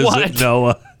 Is What? it,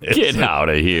 Noah? Get out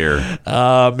of here.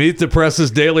 Meet the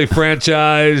Press's daily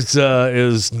franchise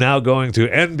is now going to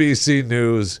NBC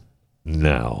News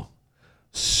Now.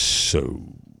 So,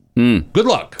 good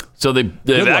luck. So they've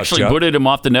Good luck, actually Chuck. booted him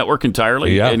off the network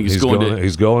entirely? Yeah, and he's going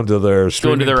to their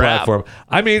streaming their app. platform.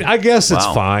 I mean, I guess it's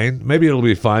Wow. fine. Maybe it'll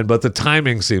be fine, but the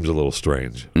timing seems a little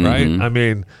strange, Mm-hmm. right? I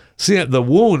mean, the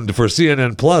wound for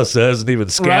CNN Plus hasn't even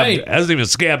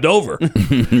scabbed over.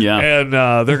 Yeah.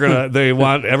 And they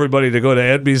want everybody to go to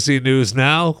NBC News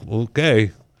Now.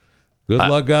 Okay. Good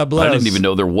luck, God bless. I didn't even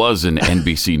know there was an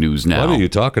NBC News Now. What are you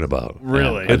talking about?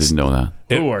 Really? I didn't know that.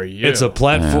 Who are you? It's a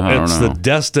platform. I don't It's know. the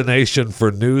destination for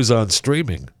news on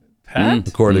streaming, Pat?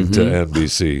 according to Mm-hmm.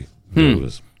 NBC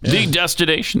News. The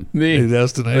destination. The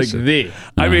destination. Like the.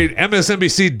 I mean,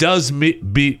 MSNBC does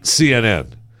beat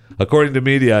CNN. According to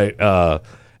Mediaite,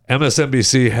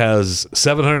 MSNBC has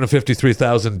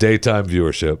 753,000 daytime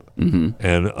viewership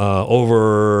and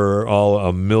overall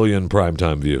 1 million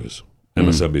primetime views.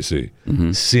 MSNBC.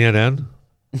 CNN,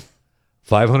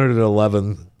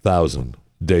 511,000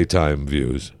 daytime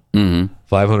views,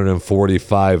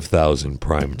 545,000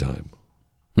 primetime.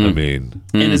 I mean,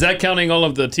 And is that counting all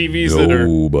of the TVs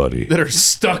nobody. that are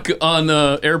stuck on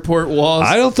airport walls?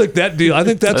 I don't think that deal. I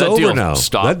think that's That over deal now.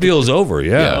 stopped. That deal's over.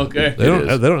 Yeah. Yeah, okay. They don't.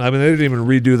 is. They don't. I mean, they didn't even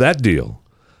redo that deal.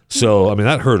 So I mean,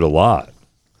 that hurt a lot.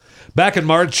 Back in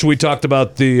March, we talked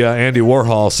about the Andy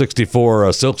Warhol '64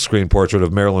 silkscreen portrait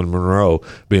of Marilyn Monroe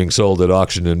being sold at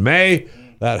auction in May.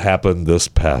 That happened this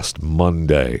past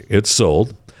Monday. It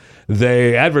sold.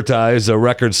 They advertise a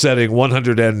record-setting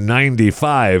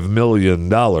 $195 million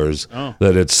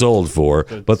that it sold for,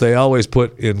 but they always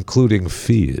put including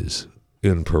fees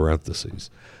in parentheses.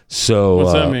 So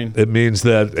What's that mean? It means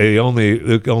that it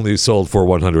only sold for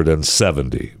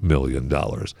 $170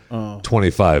 million.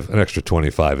 25, an extra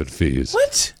 25 in fees.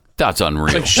 What? That's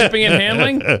unreal. Like shipping and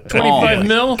handling? 25 Oh,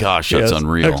 mil? Gosh, that's Yes,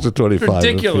 unreal. Extra 25 in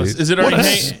Ridiculous. fees. Is it What a already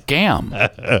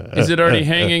scam. is it already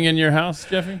hanging in your house,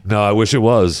 Jeffy? No, I wish it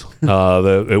was.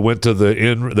 It went to the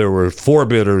inn. There were 4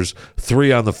 bidders,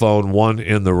 3 on the phone, 1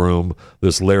 in the room.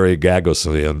 This Larry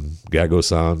Gagosan,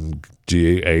 Gagosan,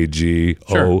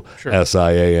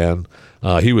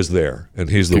 he was there, and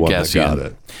he's the Good one guess, that got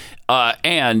yeah. it.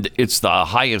 And it's the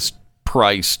highest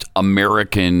priced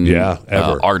American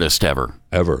ever. artist ever.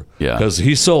 Ever. Yeah. Because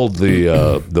he sold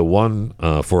the one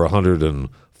for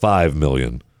 $105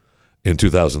 million in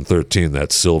 2013.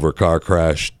 That silver car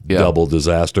crash, double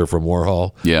disaster from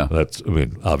Warhol. Yeah. That's, I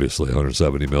mean, obviously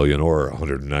 $170 million or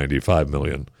 $195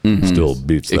 million still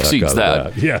beats the Exceeds heck out that.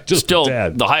 of that. Yeah, just Still,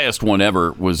 dead. the highest one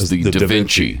ever was the Da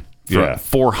Vinci. For Yeah.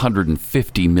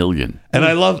 $450 million. And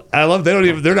I love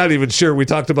they're not even sure. We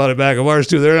talked about it back in March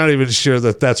too. They're not even sure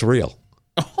that that's real.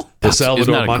 The Salvador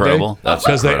isn't that Monday, incredible? That's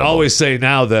because they incredible. always say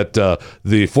now that the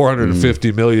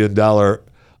 $450 million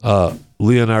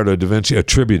Leonardo da Vinci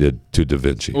attributed to Da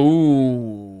Vinci.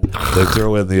 Ooh. They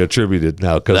throw in the attributed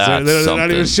now because they're not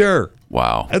even something. sure.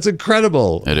 Wow. That's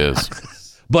incredible. It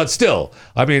is. But still,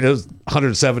 I mean, it was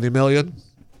 $170 million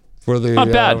for the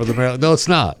Not bad. for the Maryland. No, it's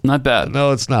not. Not bad.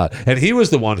 No, it's not. And he was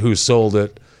the one who sold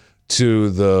it to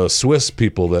the Swiss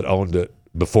people that owned it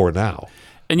before now.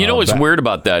 And you know what's weird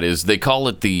about that is they call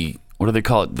it what do they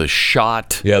call it? The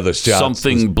shot. Yeah, the shot.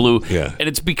 Something blue. Yeah. And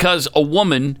it's because a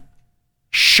woman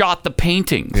shot the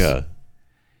paintings. Yeah.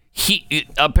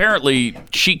 Apparently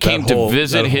she came to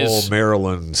visit that his whole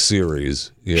Maryland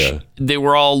series. Yeah. They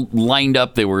were all lined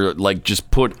up. They were like just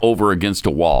put over against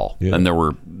a wall, and there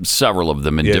were several of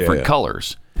them in different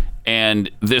colors. And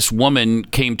this woman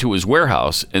came to his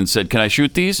warehouse and said, "Can I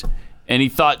shoot these?" And he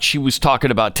thought she was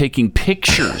talking about taking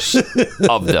pictures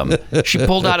of them. She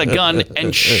pulled out a gun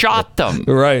and shot them.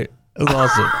 Right. That's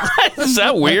awesome. Is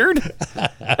that weird?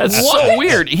 That's so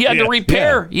weird. He had to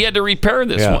repair. He had to repair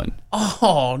this one.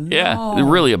 Oh no! Yeah,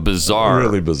 really a bizarre,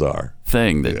 Really bizarre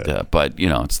thing. That, but you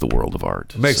know, it's the world of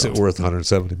art. Makes it worth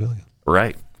 $170 million.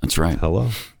 Right. That's right. Hello.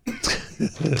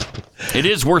 It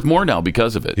is worth more now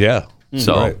because of it. Yeah.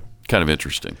 So Right. kind of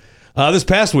interesting. This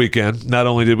past weekend, not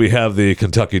only did we have the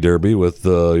Kentucky Derby with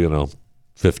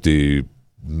 $50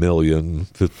 million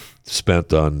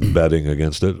spent on betting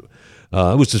against it.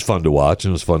 It was just fun to watch,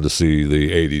 and it was fun to see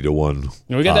the 80-1.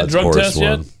 We got that drug test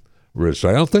yet? Rich,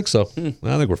 I don't think so. I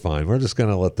think we're fine. We're just going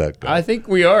to let that go. I think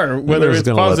we are, whether it's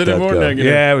positive or negative.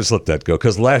 Yeah, we'll just let that go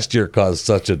because last year caused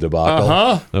such a debacle.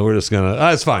 And we're just going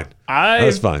to. It's fine.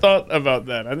 I thought about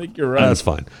that. I think you're right. That's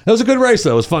fine. It was a good race,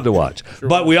 though. It was fun to watch. Sure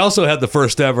but we also had the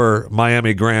first ever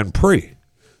Miami Grand Prix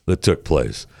that took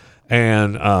place.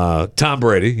 And Tom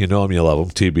Brady, you know him, you love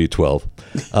him,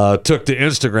 TB12, took to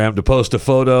Instagram to post a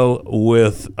photo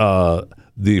with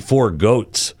the 4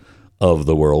 GOATs of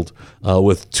the world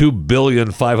with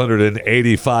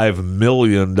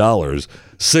 $2,585,000,000,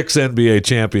 6 NBA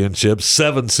championships,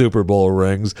 7 Super Bowl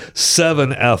rings,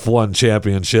 7 F1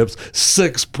 championships,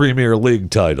 6 Premier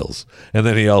League titles. And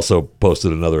then he also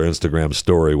posted another Instagram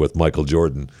story with Michael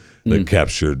Jordan that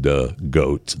captured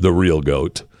GOAT, the real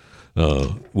GOAT,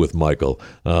 with Michael.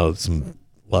 A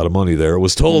lot of money there. It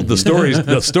was told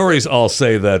the stories all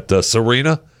say that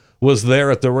Serena was there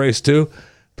at the race too.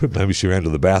 Maybe she ran to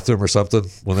the bathroom or something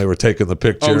when they were taking the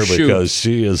picture because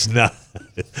she is not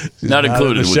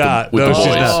included in the shot. With the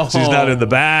boys. She's not in the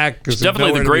back. She's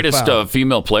definitely the greatest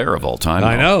female player of all time.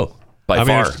 I know. By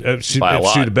far. If she'd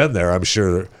have been there, I'm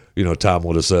sure Tom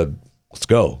would have said, "Let's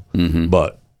go."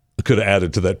 But it could have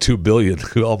added to that $2 billion.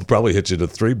 I'll probably hit you to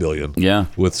 $3 billion. Yeah,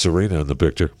 with Serena in the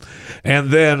picture.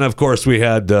 And then, of course, we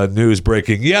had news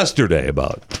breaking yesterday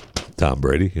about Tom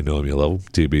Brady. You know him, you love him,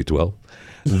 TB12.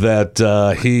 That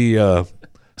he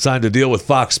signed a deal with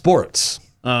Fox Sports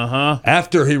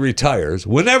after he retires,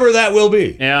 whenever that will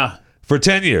be. Yeah, for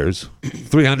 10 years,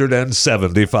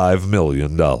 $375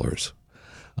 million. That's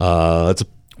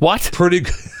pretty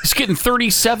good. He's getting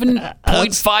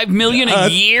 $37.5 million a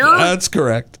year. That's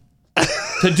correct.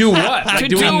 To do what?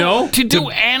 Do we know? To do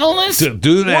analyst? To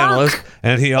do an analyst,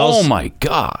 and he also. Oh my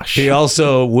gosh! He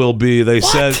also will be. They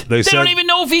said. They don't even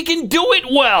know if he can do it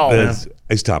well.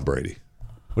 He's Tom Brady.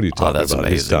 What are you talking that's about?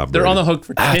 Amazing. He's Tom Brady. They're on the hook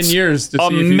for 10 years to see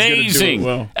if he's going to do it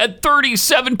well. At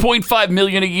 $37.5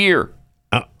 million a year.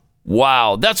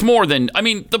 Wow, that's more than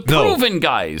the proven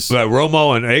guys.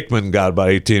 Romo and Aikman got about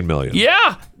 $18 million.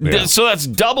 Yeah, so that's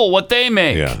double what they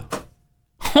make. Yeah.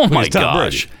 Oh my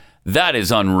gosh, that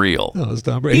is unreal. No, it's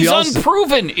Tom Brady. He's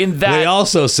unproven in that. They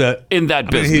also said in that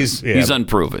business, he's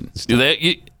unproven.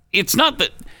 It's not that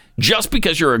just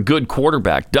because you're a good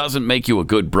quarterback doesn't make you a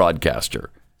good broadcaster.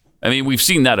 I mean, we've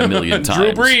seen that a million times.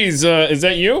 Drew Brees, is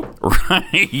that you?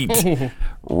 Right.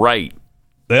 Right.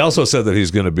 They also said that he's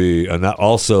going to be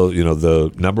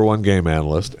the number 1 game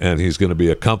analyst, and he's going to be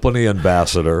a company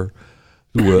ambassador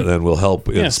and will help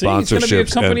in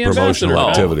sponsorships and promotional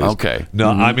activities. Okay. No,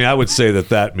 I would say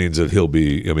that means that he'll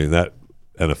be, that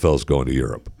NFL's going to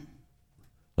Europe.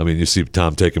 You see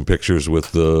Tom taking pictures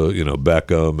with the,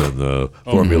 Beckham and the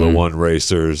Formula One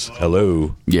racers.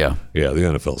 Hello. Yeah. Yeah, the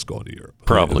NFL's going to Europe.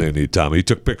 Probably. And they need Tom. He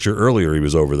took a picture earlier. He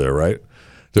was over there, right?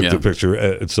 Took the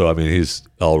picture. So, he's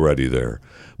already there.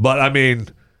 But,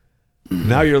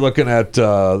 now you're looking at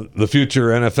the future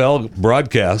NFL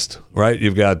broadcast, right?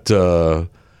 You've got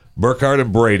Burkhardt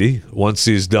and Brady once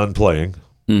he's done playing.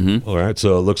 Mm-hmm. All right,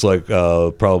 so it looks like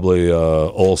probably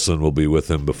Olsen will be with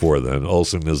him before then.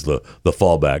 Olsen is the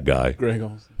fallback guy. Greg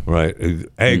Olsen. Right.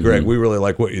 Hey, Greg, we really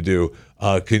like what you do.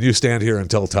 Can you stand here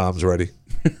until Tom's ready?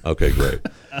 Okay, great.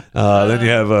 Then you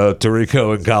have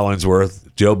Tirico and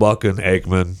Collinsworth, Joe Buck and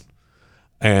Aikman,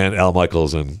 and Al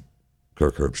Michaels and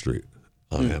Kirk Herbstreit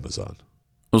on Amazon.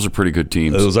 Those are pretty good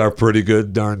teams. Those are pretty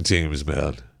good darn teams,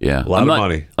 man. Yeah. A lot of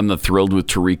money. I'm not thrilled with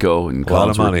Tirico and Collinsworth. A lot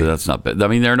of money. That's not bad.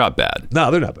 They're not bad.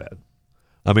 No, they're not bad.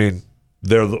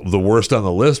 They're the worst on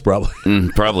the list, probably.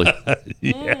 Probably.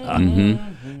 Yeah.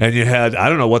 Mm-hmm. And you had, I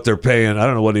don't know what they're paying. I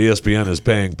don't know what ESPN is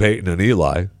paying Peyton and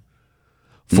Eli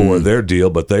for their deal,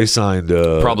 but they signed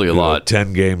probably a lot.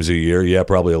 10 games a year. Yeah,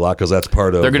 probably a lot because that's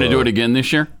part of. They're going to do it again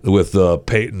this year with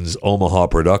Peyton's Omaha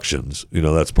Productions.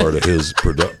 That's part of his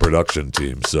production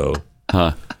team. So,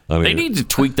 they need to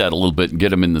tweak that a little bit and get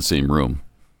them in the same room,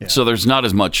 so there's not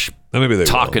as much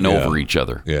talking over each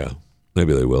other. Yeah,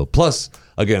 maybe they will. Plus,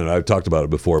 again, I've talked about it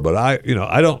before, but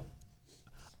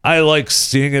I like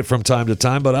seeing it from time to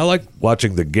time, but I like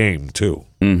watching the game too.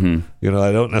 Mm-hmm.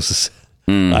 I don't necessarily.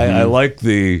 I like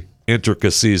the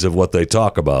intricacies of what they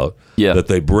talk about that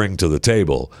they bring to the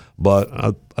table, but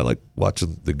I like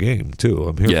watching the game too.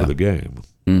 I'm here for the game,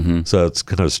 so it's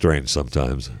kind of strange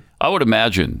sometimes. I would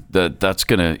imagine that's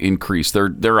going to increase.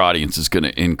 Their audience is going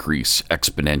to increase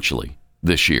exponentially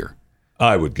this year.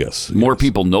 I would guess. More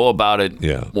people know about it.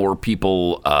 Yeah. More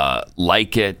people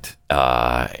like it.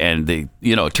 And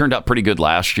it turned out pretty good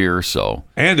last year. So.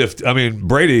 And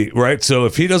Brady, right? So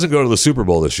if he doesn't go to the Super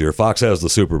Bowl this year, Fox has the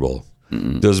Super Bowl.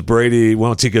 Does Brady,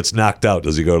 once he gets knocked out,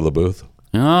 does he go to the booth?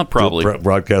 Probably.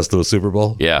 Broadcast to a Super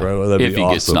Bowl? Yeah. Right? Well, that'd if be he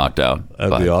awesome. gets knocked out.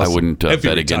 That'd be awesome. I wouldn't bet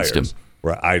retires. against him.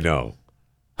 Right. I know.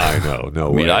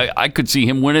 No way. I could see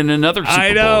him winning another Super Bowl.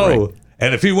 I know. Right?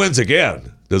 And if he wins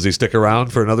again, does he stick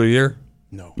around for another year?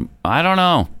 No. I don't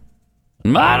know.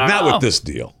 Not with this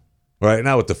deal. Right?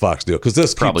 Not with the Fox deal. Because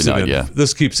this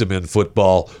keeps him in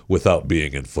football without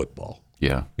being in football.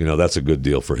 Yeah. That's a good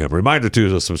deal for him. Reminder, too,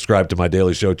 to subscribe to my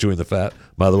daily show, Chewing the Fat,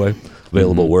 by the way.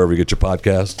 Available wherever you get your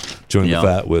podcast. Chewing the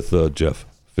Fat with Jeff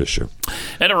Fisher.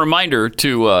 And a reminder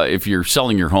to, if you're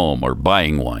selling your home or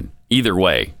buying one, either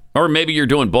way, or maybe you're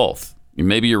doing both,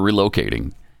 maybe you're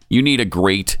relocating, you need a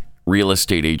great real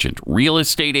estate agent. Real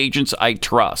Estate Agents I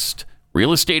Trust.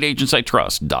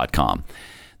 realestateagentsitrust.com.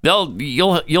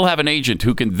 You'll have an agent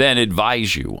who can then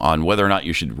advise you on whether or not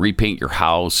you should repaint your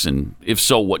house, and if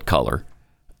so, what color.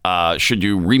 Should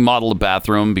you remodel a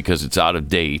bathroom because it's out of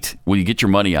date? Will you get your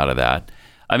money out of that?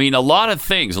 I mean, a lot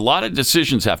of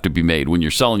decisions have to be made when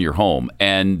you're selling your home,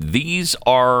 and these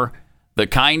are the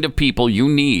kind of people you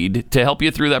need to help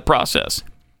you through that process.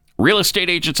 Real Estate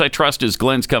Agents I Trust is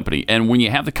Glenn's company, and when you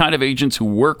have the kind of agents who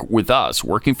work with us,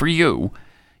 working for you,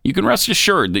 you can rest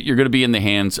assured that you're going to be in the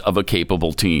hands of a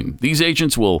capable team. These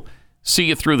agents will see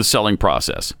you through the selling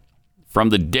process, from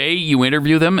the day you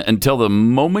interview them until the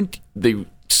moment they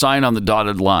sign on the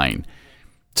dotted line.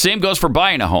 Same goes for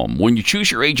buying a home. When you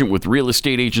choose your agent with Real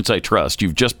Estate Agents I Trust,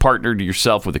 you've just partnered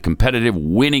yourself with a competitive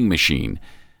winning machine,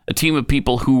 a team of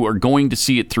people who are going to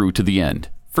see it through to the end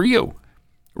for you.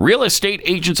 Real Estate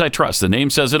Agents I Trust. The name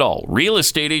says it all.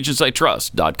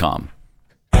 realestateagentsitrust.com.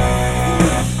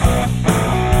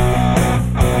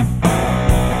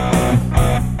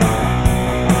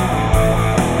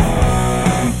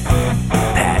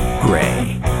 Pat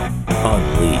Gray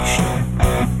Unleashed.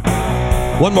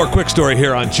 One more quick story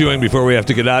here on Chewing before we have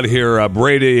to get out of here.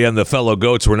 Brady and the fellow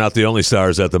goats were not the only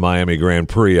stars at the Miami Grand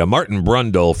Prix. Martin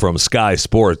Brundle from Sky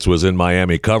Sports was in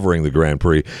Miami covering the Grand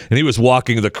Prix, and he was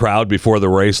walking the crowd before the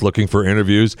race looking for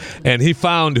interviews, and he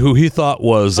found who he thought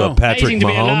was Patrick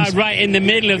Mahomes. Right in the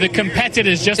middle of the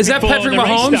competitors just Is that before Patrick the race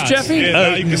Mahomes, starts. Jeffy?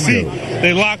 Yeah, You can see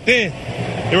they locked in.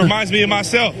 It reminds me of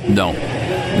myself. No,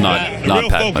 not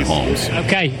Pat Mahomes.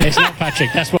 Okay, it's not Patrick.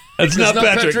 That's what. It's not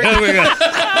Patrick. There we go.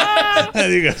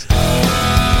 There you go.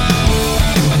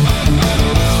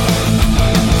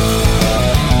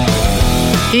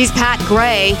 He's Pat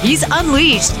Gray. He's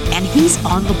unleashed, and he's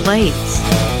on the Blaze.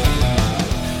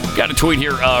 Got a tweet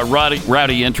here.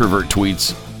 Rowdy Introvert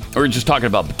tweets. We're just talking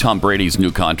about Tom Brady's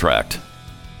new contract.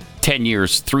 10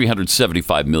 years,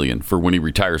 $375 million for when he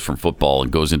retires from football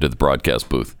and goes into the broadcast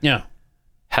booth. Yeah.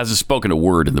 Hasn't spoken a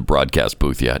word in the broadcast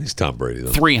booth yet. He's Tom Brady,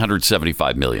 though.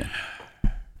 $375 million.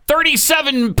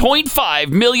 $37.5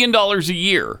 million a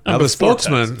year. Now, the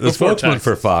spokesman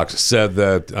for Fox said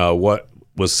that what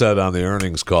was said on the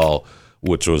earnings call,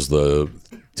 which was the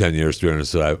 10 years,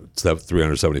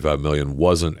 $375 million,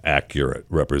 wasn't accurate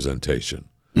representation.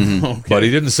 Mm-hmm. Okay. But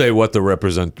he didn't say what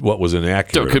was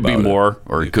inaccurate. So it could be more,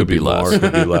 or it could be less. More, it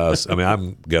could be less. I mean,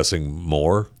 I'm guessing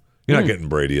more. You're not getting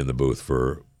Brady in the booth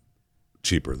for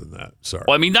cheaper than that. Sorry.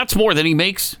 Well, I mean, that's more than he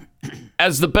makes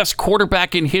as the best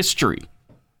quarterback in history.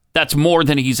 That's more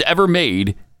than he's ever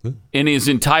made in his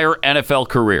entire NFL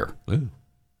career.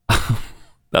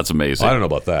 That's amazing. I don't know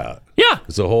about that. Yeah.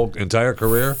 It's a whole entire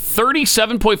career?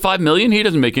 $37.5 million? He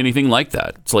doesn't make anything like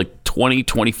that. It's like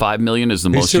 $25 million is the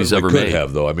most he's ever made. He could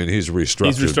have, though. I mean, he's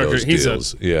restructured those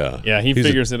deals. Yeah, he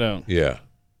figures it out. Yeah.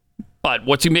 But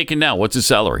what's he making now? What's his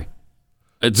salary?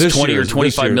 It's $20 or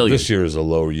 $25 million. This year is a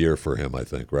low year for him, I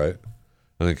think, right?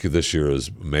 I think this year is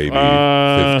maybe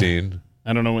 15.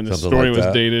 I don't know when the story was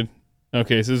dated.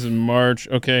 Okay, so this is March.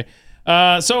 Okay.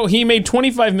 So he made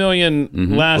 $25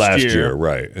 million last year.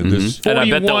 Right. And this, and I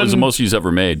bet that was the most he's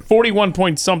ever made. 41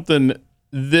 point something in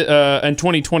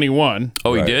 2021.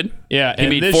 Oh, he did? Yeah.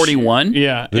 He made 41?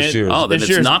 Yeah. This year. Oh, then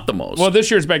it's not the most. Well,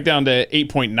 this year's back down to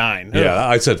 8.9. Yeah,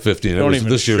 I said 15.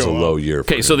 This year's a low year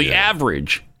for him. Okay, so the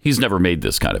average, he's never made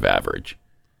this kind of average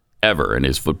ever in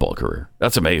his football career.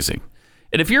 That's amazing.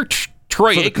 And if you're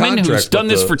Troy Aikman, who's done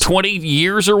this for 20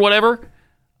 years or whatever,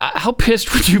 how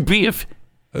pissed would you be if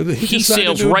he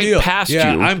sails right past you?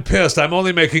 Yeah, I'm pissed. I'm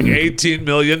only making $18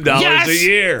 million a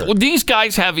year. Well, these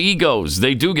guys have egos.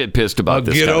 They do get pissed about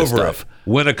this kind of stuff.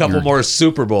 Win a couple more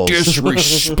Super Bowls.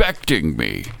 Disrespecting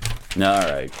me. All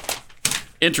right.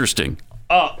 Interesting.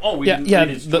 We didn't read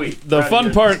his tweet. The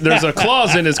fun part, there's a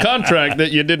clause in his contract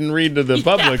that you didn't read to the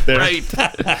public there. Right.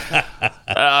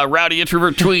 Rowdy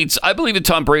Introvert tweets, I believe that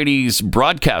Tom Brady's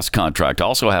broadcast contract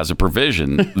also has a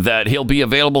provision that he'll be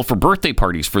available for birthday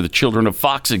parties for the children of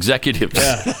Fox executives.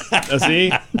 Yeah.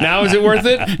 See? Now is it worth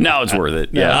it? Now it's worth it.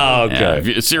 Yeah. Oh, okay.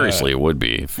 Yeah. Seriously, it would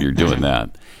be if you're doing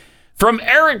that. From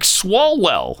Eric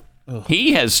Swalwell,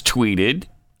 he has tweeted,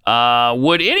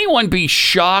 would anyone be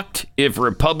shocked if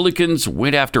Republicans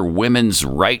went after women's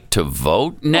right to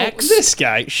vote next? This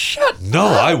guy, shut No,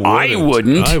 I wouldn't. I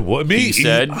wouldn't. I would. Me, he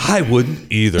said. I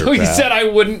wouldn't either. Oh, he Pat. said I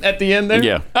wouldn't at the end there?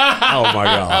 Yeah. Oh, my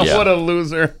God. Yeah. What a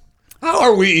loser.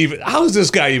 How is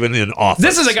this guy even in office?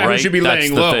 This is a guy who should be That's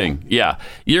laying the low. thing. Yeah.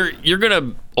 You're going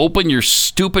to open your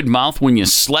stupid mouth when you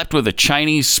slept with a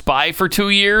Chinese spy for 2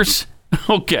 years?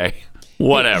 Okay.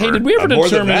 Whatever. Hey, did we ever More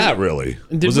than determine that, really.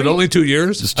 Was it only 2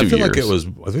 years? It's 2 I feel years. like it was.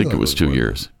 I think it was 2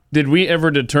 years. Did we ever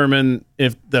determine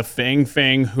if the Fang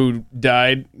Fang who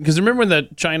died? Because remember when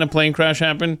that China plane crash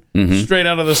happened? Mm-hmm. Straight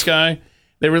out of the sky?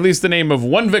 They released the name of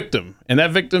one victim, and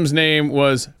that victim's name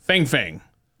was Fang Fang.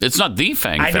 It's not the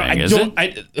Fang Fang, is it?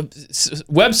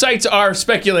 Websites are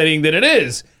speculating that it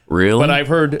is. Really? But I've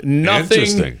heard nothing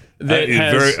Interesting. that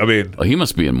has... Well, he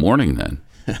must be in mourning then.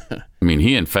 I mean,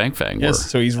 he and Fang Fang were. Yes,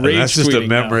 so he's And rage that's just a tweeting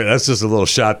memory. now. That's just a little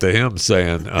shot to him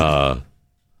saying, "How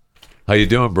you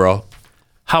doing, bro?"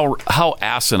 How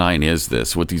asinine is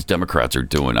this? What these Democrats are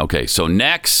doing? Okay, so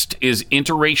next is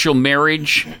interracial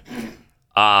marriage.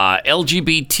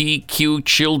 LGBTQ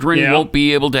children won't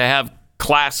be able to have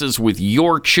classes with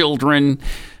your children,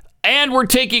 and we're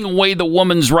taking away the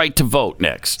woman's right to vote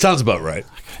next. Sounds about right.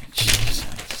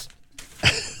 Jesus.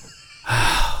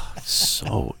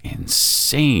 So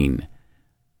insane.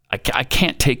 I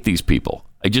can't take these people.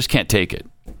 I just can't take it.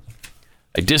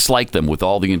 I dislike them with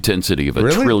all the intensity of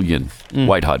a trillion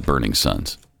white-hot burning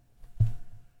suns.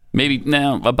 Maybe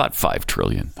now about 5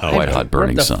 trillion white-hot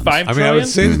burning suns. I mean, I would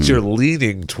say that you're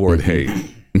leaning toward hate.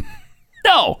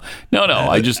 No.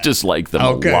 I just dislike them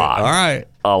a lot. All right.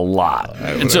 A lot.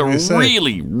 It's a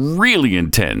really, really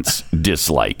intense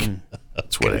dislike.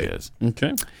 That's what it is.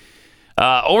 Okay.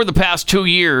 Over the past 2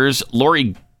 years,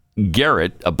 Lori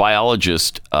Garrett, a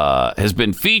biologist, has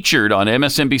been featured on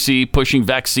MSNBC pushing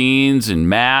vaccines and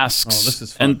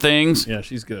masks and things. Yeah,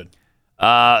 she's good.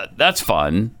 That's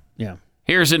fun. Yeah.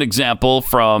 Here's an example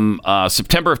from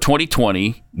September of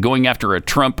 2020, going after a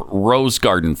Trump Rose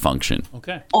Garden function.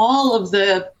 Okay. All of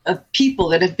the people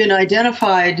that have been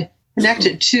identified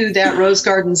connected to that Rose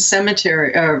Garden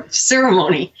cemetery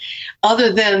ceremony,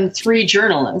 other than 3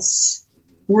 journalists,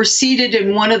 were seated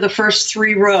in one of the first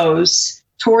 3 rows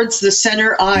towards the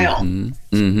center aisle.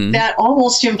 Mm-hmm. That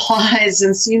almost implies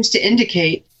and seems to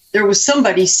indicate there was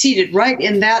somebody seated right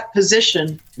in that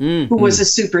position who was a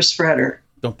super spreader.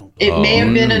 It may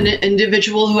have been an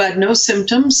individual who had no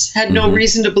symptoms, had no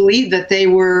reason to believe that they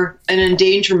were an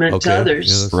endangerment to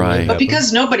others. Right. But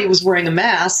because nobody was wearing a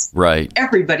mask,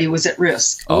 everybody was at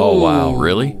risk. Oh, wow.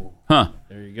 Really? Huh.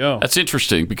 There you go. That's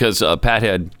interesting because Pat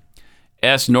had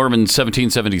S. Norman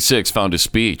 1776 found a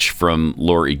speech from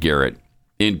Lori Garrett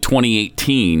in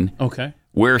 2018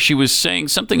 where she was saying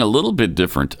something a little bit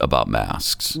different about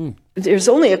masks. There's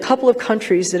only a couple of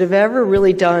countries that have ever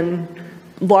really done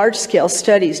large-scale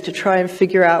studies to try and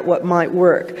figure out what might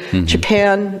work.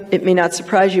 Japan, it may not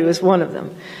surprise you, is one of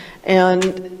them. And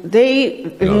they,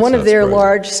 in one of their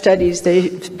large studies, they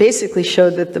basically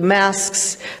showed that the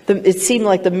masks, it seemed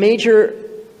like the major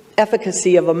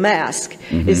efficacy of a mask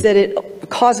is that it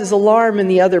causes alarm in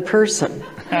the other person.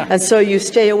 And so you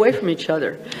stay away from each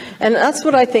other. And that's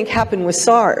what I think happened with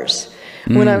SARS.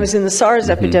 When I was in the SARS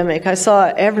epidemic, I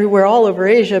saw everywhere, all over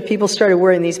Asia, people started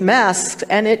wearing these masks,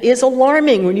 and it is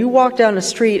alarming when you walk down a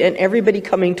street and everybody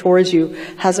coming towards you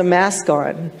has a mask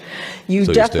on. You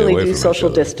definitely do social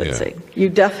distancing. You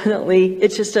definitely,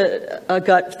 it's just a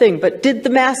gut thing. But did the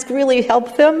mask really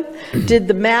help them? Did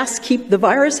the mask keep the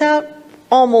virus out?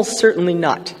 Almost certainly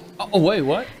not. Oh, wait,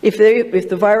 what? If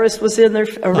the virus was in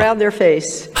around their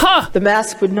face, the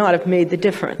mask would not have made the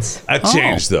difference. That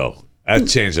changed, though. That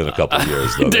changed in a couple of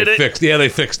years, though. Did it? They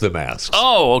fixed the masks.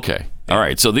 Oh, okay. All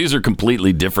right. So these are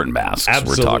completely different masks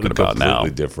we're talking about now.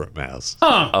 Completely different masks.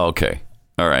 Okay.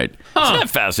 All right. Isn't that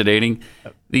fascinating?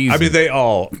 These they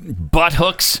all butt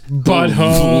hooks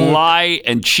lie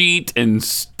and cheat and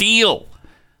steal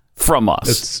from us.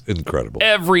 It's incredible.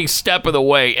 Every step of the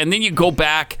way. And then you go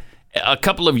back a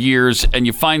couple of years and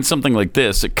you find something like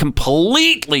this. It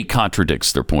completely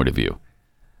contradicts their point of view.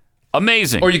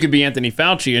 Amazing. Or you could be Anthony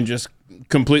Fauci and just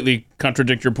completely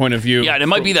contradict your point of view. Yeah, and it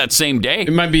might be that same day.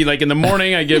 It might be like in the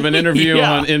morning I give an interview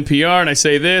on NPR and I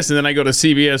say this, and then I go to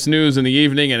CBS News in the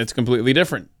evening and it's completely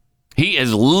different. He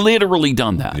has literally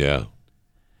done that. Yeah.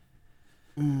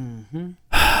 Mm-hmm.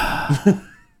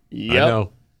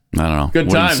 Yep. I don't know. Good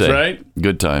What do you times, say? right?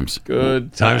 Good times.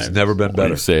 Good times. Times never been What do you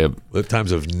better. say?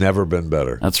 Times have never been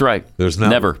better. That's right. There's not,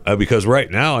 Never. Because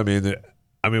right now, I mean,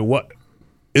 what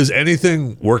is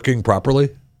anything working properly?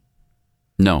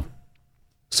 No.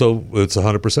 So it's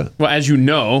 100%. Well, as you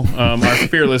know, our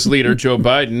fearless leader, Joe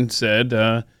Biden, said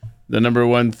the number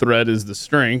one threat is the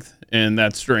strength, and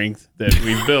that strength that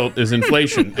we've built is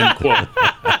inflation, end quote.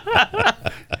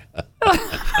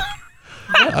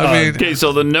 Okay,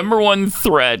 so the number one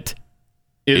threat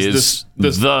is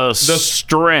the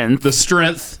strength. The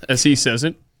strength, as he says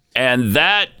it. And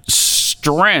that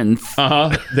strength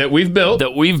that we've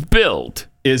built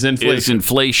is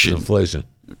inflation. Inflation.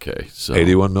 Okay, so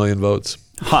 81 million votes.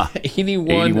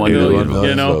 81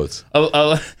 million votes.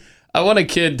 I want a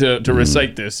kid to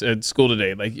recite this at school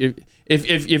today. Like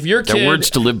if your kid, they're words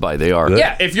to live by. They are.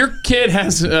 Yeah, if your kid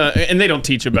has, and they don't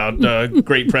teach about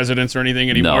great presidents or anything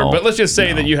anymore. No. But let's just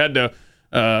say that you had to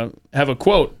have a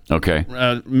quote,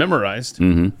 memorized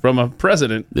from a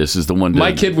president. This is the one.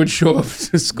 My kid would show up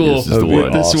to school. This is the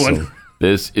one. This one.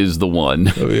 This is the one.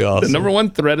 That'd be awesome. The number one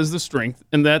threat is the strength,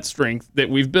 and that strength that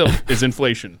we've built is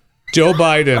inflation. Joe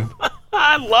Biden.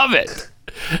 I love it.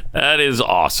 That is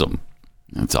awesome.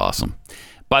 That's awesome.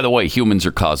 By the way, humans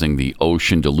are causing the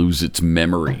ocean to lose its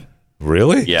memory.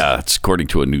 Really? Yeah, it's according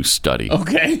to a new study.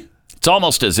 Okay. It's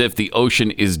almost as if the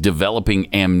ocean is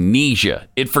developing amnesia.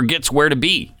 It forgets where to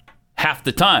be half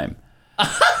the time.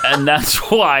 And that's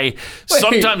why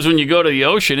sometimes when you go to the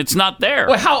ocean, it's not there.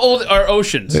 Well, how old are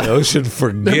oceans? The ocean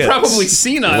forgets. They're probably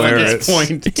senile at this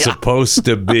point. It's supposed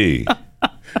to be.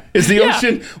 Is the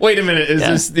ocean? Wait a minute. Is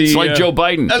this the? It's like Joe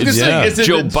Biden. I was gonna say, is it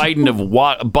Joe Biden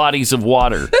of bodies of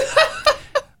water.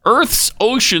 Earth's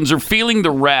oceans are feeling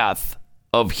the wrath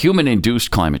of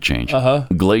human-induced climate change.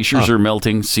 Glaciers are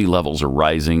melting, sea levels are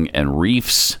rising, and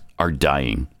reefs are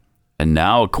dying. And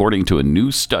now, according to a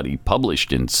new study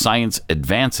published in Science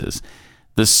Advances,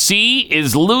 the sea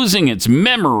is losing its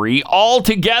memory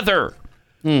altogether.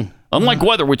 Unlike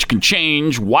weather, which can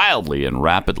change wildly and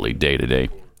rapidly day to day,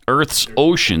 Earth's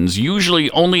oceans usually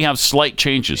only have slight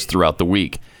changes throughout the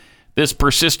week. This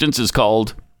persistence is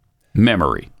called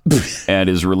memory and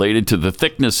is related to the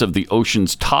thickness of the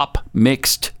ocean's top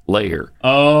mixed layer.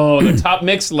 Oh, the top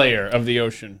mixed layer of the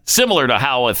ocean. Similar to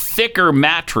how a thicker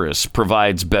mattress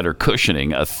provides better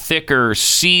cushioning, a thicker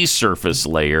sea surface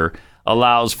layer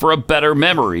allows for a better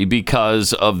memory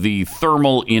because of the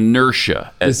thermal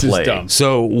inertia at This play. is dumb.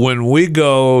 So when we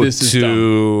go This is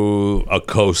to a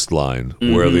coastline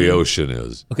where the ocean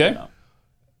is, Okay.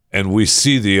 and we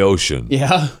see the ocean,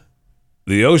 Yeah.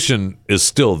 the ocean is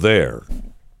still there.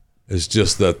 It's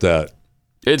just that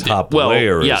top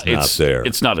layer is not there.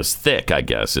 It's not as thick, I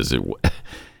guess, as it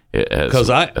Because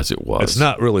as it was. It's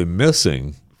not really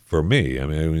missing for me. I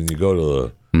mean, when you go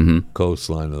to the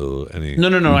coastline of any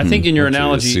No. I think in your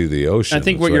analogy, you see the ocean. I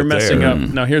think It's what you're right messing there. up.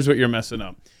 Now, here's what you're messing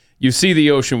up. You see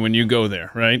the ocean when you go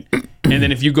there, right? And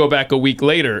then if you go back a week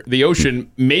later, the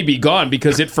ocean may be gone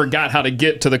because it forgot how to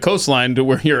get to the coastline to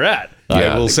where you're at.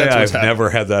 I will say that's what's I've never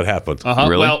had that happen.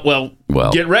 Really?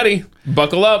 Well, get ready.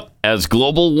 Buckle up. As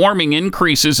global warming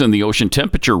increases and the ocean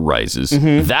temperature rises,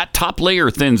 that top layer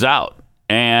thins out.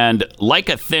 And like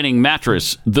a thinning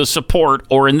mattress, the support,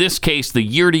 or in this case, the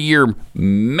year-to-year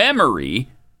memory,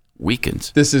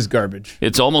 weakens. This is garbage.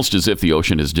 It's almost as if the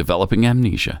ocean is developing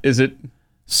amnesia. Is it?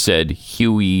 Said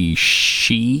Huey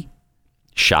Shai,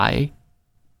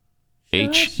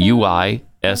 Huishi.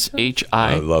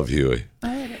 I love Huey.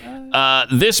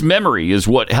 This memory is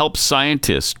what helps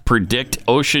scientists predict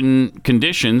ocean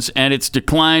conditions, and its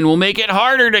decline will make it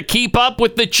harder to keep up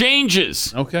with the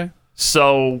changes. Okay.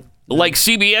 So, like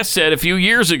CBS said a few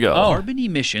years ago. Carbon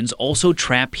emissions also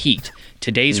trap heat.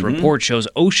 Today's report shows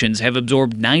oceans have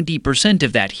absorbed 90%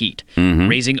 of that heat,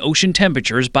 raising ocean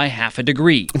temperatures by half a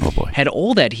degree. Oh boy. Had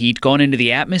all that heat gone into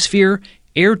the atmosphere,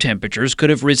 air temperatures could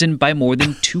have risen by more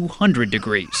than 200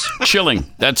 degrees.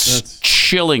 Chilling. That's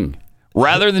chilling.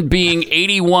 Rather than being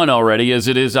 81 already, as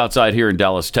it is outside here in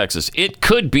Dallas, Texas, it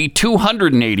could be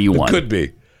 281. It could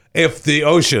be. If the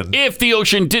ocean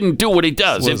didn't do what it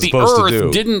does, if the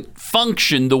Earth didn't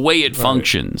function the way it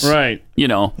functions, right? You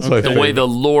know, the way the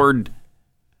Lord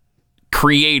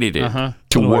created it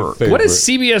to work. What has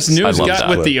CBS News got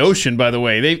with the ocean, by the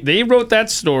way? They wrote that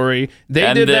story.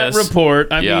 They did that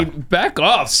report. I mean, back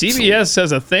off. CBS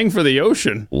has a thing for the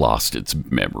ocean. Lost its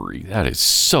memory. That is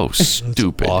so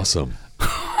stupid. Awesome.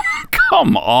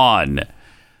 Come on.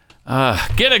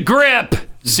 Get a grip,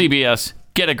 CBS.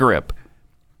 Get a grip.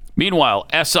 Meanwhile,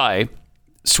 SI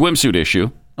swimsuit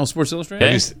issue. Oh, Sports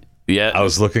Illustrated? Yeah. I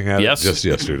was looking at it just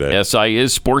yesterday. SI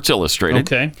is Sports Illustrated.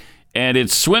 Okay. And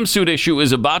its swimsuit issue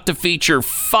is about to feature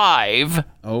 5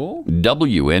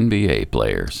 WNBA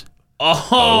players.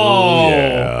 Oh,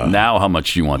 yeah. Now how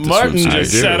much do you want the Martin swimsuit?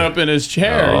 just sat up in his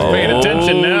chair. He's paying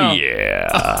attention now. Yeah.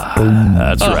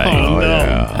 That's right. Oh, no.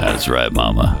 Yeah. That's right,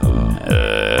 Mama.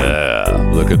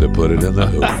 Looking to put it in the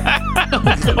hoop.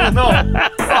 Oh, no.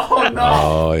 Oh, no.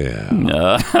 Oh,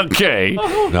 yeah. Okay.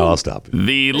 No, I'll stop you.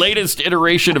 The latest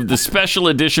iteration of the special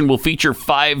edition will feature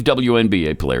 5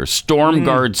 WNBA players. Storm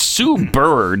guard Sue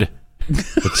Bird.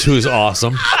 Who's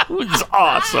awesome. Who's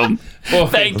awesome. Well,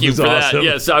 thank you for that.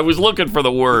 Yes, I was looking for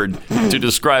the word to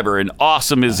describe her, and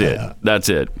awesome is it. That's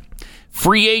it.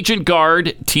 Free agent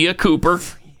guard Tia Cooper.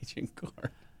 Free agent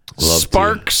guard.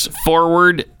 Sparks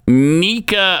forward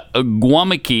Nika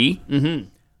Agwamiki. You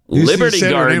Liberty said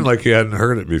her guard. name like you hadn't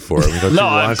heard it before. I mean, don't No, you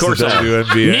watch of course the not.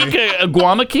 WNBA? Nika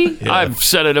Agwamiki? Yeah. I've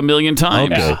said it a million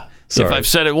times. Okay. Sorry. If I've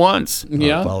said it once. I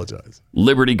apologize.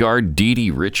 Liberty guard Dee Dee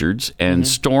Richards and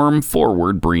Storm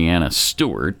forward Brianna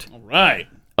Stewart. All right.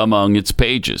 Among its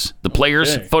pages. The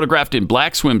players photographed in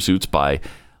black swimsuits by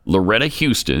Loretta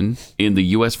Houston in the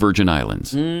U.S. Virgin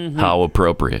Islands. How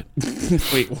appropriate.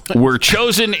 Wait, what? Were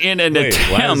chosen in an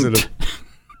attempt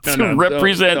to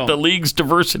represent the league's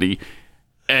diversity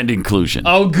and inclusion.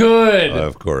 Oh, good.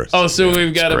 Of course. Oh, so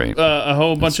we've got great. a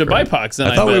whole bunch of BIPOCs. Then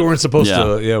I thought we bet. weren't supposed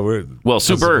to. Yeah, we're. Well,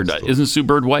 Sue Bird. Isn't Sue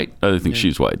Bird white? I think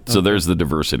she's white. So there's the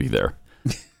diversity there.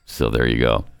 So there you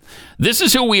go. This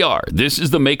is who we are. This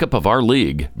is the makeup of our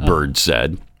league, Bird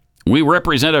said. We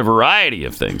represent a variety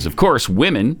of things. Of course,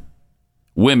 women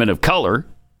of color,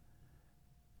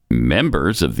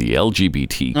 members of the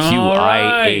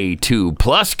LGBTQIA2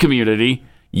 plus community.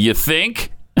 You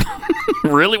think?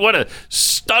 Really? What a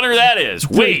stunner that is.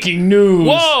 Breaking news.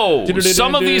 Whoa.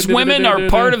 Some of these women are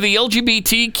part of the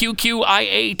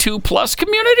LGBTQIA2 plus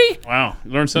community? Wow.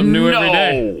 You learn something new every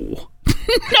day.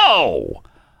 No.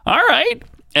 All right.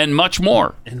 And much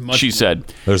more, she said.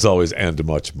 There's always and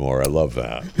much more. I love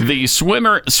that. The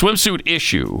swimsuit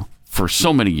issue for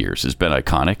so many years has been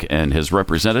iconic and has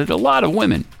represented a lot of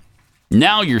women.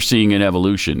 Now you're seeing an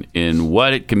evolution in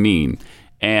what it can mean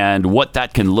and what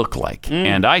that can look like.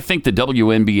 And I think the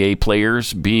WNBA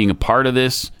players being a part of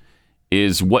this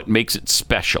is what makes it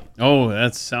special. Oh,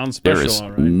 that sounds special. There is all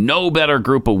right. no better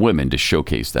group of women to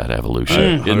showcase that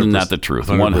evolution. Isn't that the truth?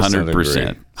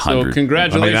 100%. So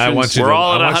congratulations. I want you We're to,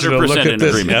 all at I want you to 100% look at in this.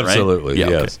 agreement, right? Absolutely, Yeah,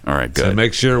 yes. okay. All right, good. So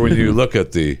make sure when you look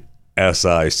at the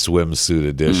SI swimsuit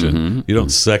edition, you don't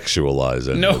sexualize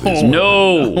it. No. Black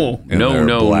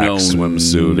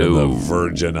swimsuit in the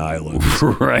Virgin Islands.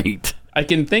 Right. I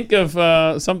can think of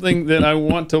something that I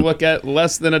want to look at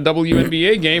less than a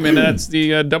WNBA game, and that's the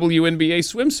WNBA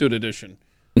swimsuit edition.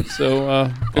 So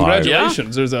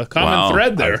congratulations. There's a common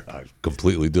thread there. I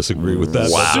completely disagree with that.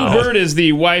 Wow. Sue Bird is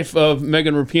the wife of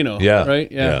Megan Rapinoe. Yeah.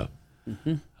 Right? Yeah.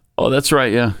 Oh, that's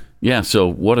right. Yeah. Yeah. So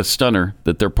what a stunner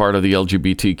that they're part of the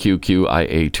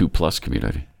LGBTQIA2 plus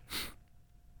community.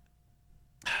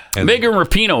 And Megan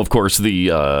Rapinoe, of course, the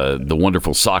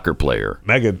wonderful soccer player.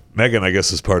 Megan, I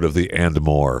guess, is part of the and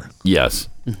more. Yes,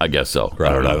 I guess so. I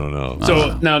don't know.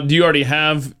 So now, do you already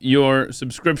have your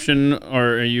subscription,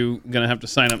 or are you going to have to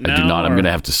sign up now? I do not. I'm going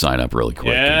to have to sign up really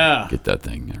quick. Yeah. And get that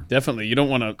thing there. Definitely. You don't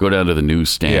want to go down to the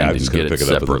newsstand and get it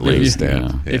separately.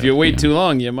 If you wait too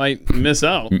long, you might miss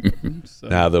out.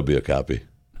 Nah, there'll be a copy.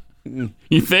 You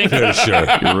think? Pretty sure.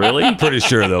 Really? Pretty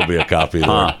sure there'll be a copy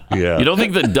there. Yeah. You don't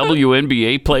think the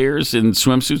WNBA players in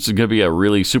swimsuits are going to be a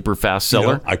really super fast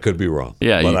seller? I could be wrong.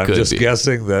 Yeah, but you I'm could just be.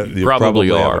 guessing that you Probably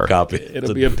have are. a copy.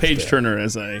 It'll be a page turner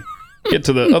as I get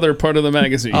to the other part of the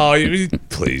magazine. Oh,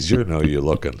 please, you're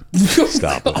looking.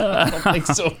 Stop it. I don't think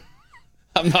so.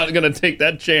 I'm not going to take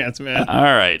that chance, man. All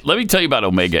right. Let me tell you about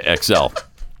Omega XL.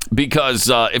 Because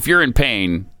if you're in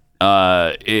pain,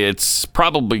 it's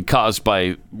probably caused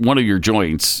by one of your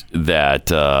joints that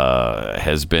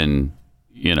has been,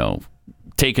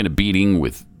 taking a beating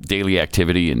with daily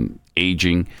activity and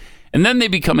aging. And then they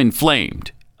become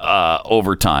inflamed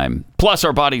over time. Plus,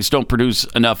 our bodies don't produce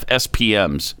enough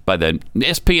SPMs by then.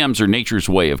 SPMs are nature's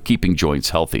way of keeping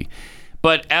joints healthy.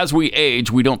 But as we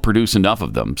age, we don't produce enough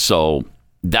of them. So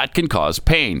that can cause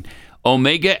pain.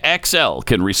 Omega XL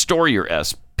can restore your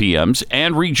SPMs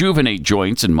and rejuvenate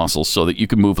joints and muscles so that you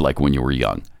can move like when you were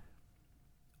young.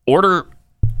 Order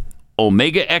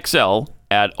Omega XL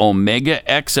at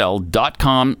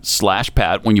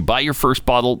omegaxl.com/Pat. When you buy your first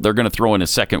bottle, they're going to throw in a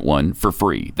second one for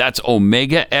free. That's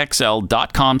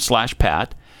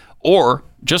omegaxl.com/Pat. Or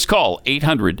just call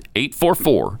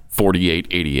 800-844-5600.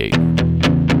 4888.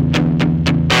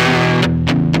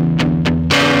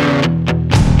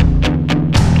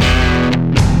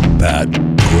 Pat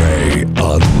Gray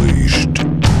Unleashed.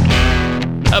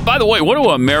 By the way, what do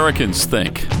Americans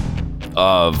think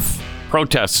of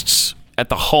protests at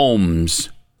the homes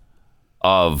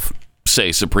of,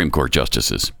 say, Supreme Court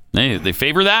justices? They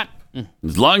favor that?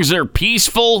 As long as they're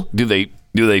peaceful, do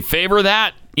they favor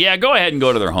that? Yeah, go ahead and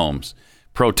go to their homes.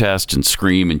 Protest and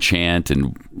scream and chant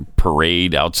and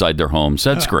parade outside their homes.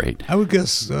 That's great. I would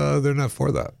guess they're not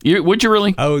for that. Would you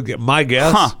really? I would get my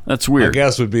guess. Huh, that's weird. My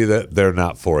guess would be that they're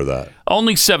not for that.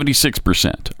 Only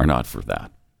 76% are not for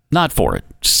that. Not for it.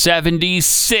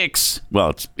 76. Well,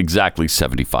 it's exactly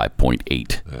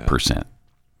 75.8%.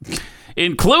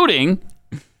 Including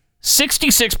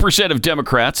 66% of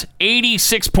Democrats,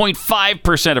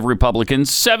 86.5% of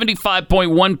Republicans,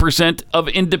 75.1% of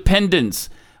independents.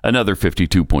 Another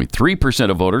 52.3%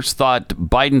 of voters thought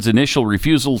Biden's initial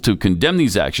refusal to condemn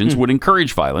these actions would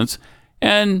encourage violence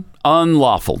and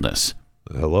unlawfulness.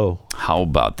 Hello. How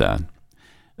about that?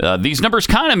 These numbers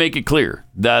kind of make it clear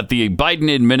that the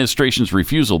Biden administration's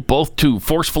refusal both to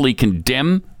forcefully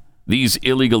condemn these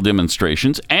illegal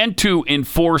demonstrations and to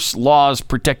enforce laws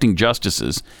protecting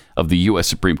justices of the U.S.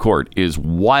 Supreme Court is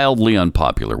wildly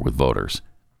unpopular with voters.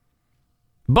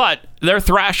 But they're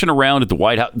thrashing around at the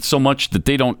White House so much that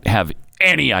they don't have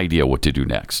any idea what to do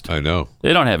next. I know.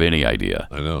 They don't have any idea.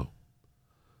 I know.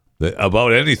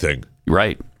 About anything.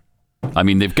 Right. I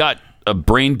mean, they've got a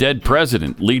brain-dead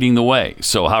president leading the way.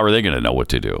 So how are they going to know what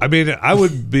to do? I mean, I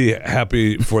would be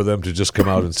happy for them to just come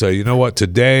out and say, you know what,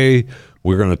 today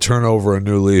we're going to turn over a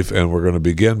new leaf and we're going to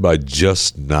begin by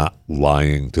just not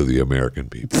lying to the American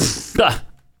people.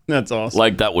 That's awesome.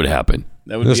 Like that would happen.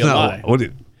 That would be a lie.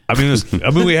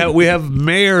 We have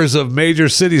mayors of major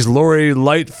cities, Lori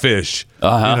Lightfish,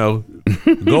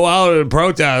 go out and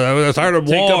protest, start a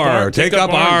war, take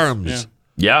up arms.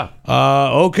 Yeah.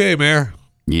 Okay, Mayor.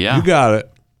 Yeah. You got it.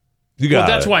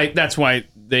 That's why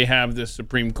they have the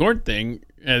Supreme Court thing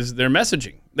as their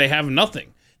messaging. They have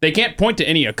nothing. They can't point to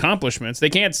any accomplishments. They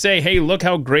can't say, hey, look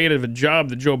how great of a job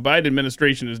the Joe Biden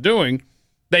administration is doing.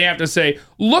 They have to say,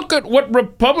 look at what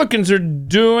Republicans are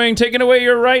doing, taking away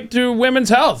your right to women's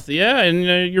health,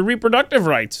 and your reproductive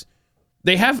rights.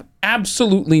 They have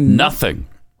absolutely nothing.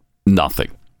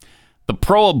 Nothing. The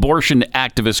pro-abortion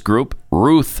activist group,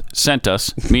 Ruth Sent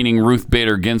Us, meaning Ruth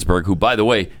Bader Ginsburg, who, by the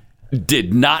way,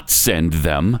 did not send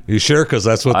them. You sure? Because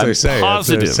that's what they say.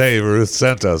 Positive. They say Ruth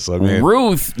sent us. I mean,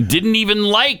 Ruth didn't even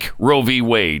like Roe v.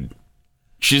 Wade.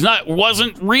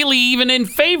 Wasn't really even in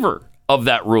favor of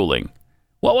that ruling.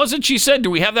 What was it she said? Do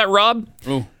we have that, Rob?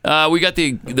 We got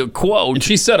the quote. And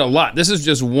she said a lot. This is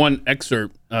just one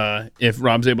excerpt, if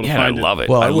Rob's able to find it. I love it.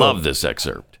 Well, I love this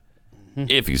excerpt,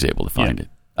 if he's able to find it.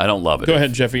 I don't love it. Go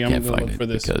ahead, Jeffy. I'm going to look for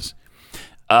this. Because,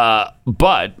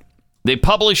 but they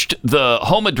published the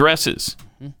home addresses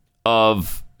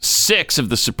of 6 of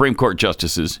the Supreme Court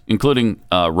justices, including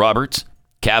Roberts,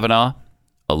 Kavanaugh,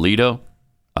 Alito.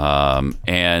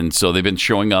 And so they've been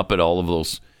showing up at all of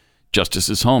those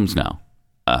justices' homes now.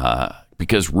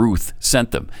 Because Ruth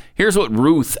sent them. Here's what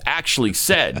Ruth actually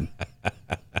said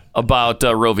about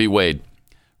Roe v. Wade.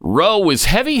 Roe was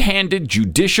heavy-handed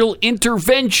judicial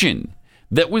intervention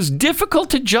that was difficult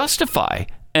to justify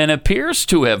and appears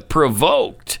to have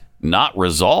provoked, not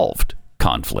resolved,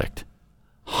 conflict.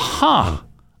 Huh.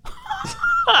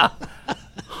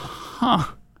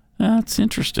 That's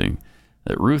interesting.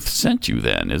 That Ruth sent you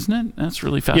then, isn't it? That's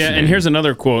really fascinating. Yeah, and here's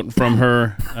another quote from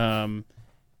her.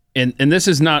 And this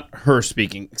is not her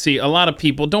speaking. See, a lot of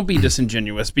people, don't be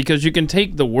disingenuous because you can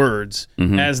take the words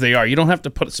as they are. You don't have to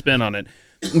put a spin on it.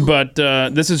 But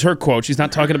this is her quote. She's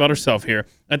not talking about herself here.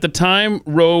 At the time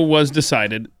Roe was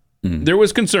decided, there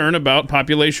was concern about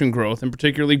population growth, and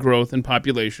particularly growth in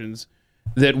populations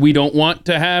that we don't want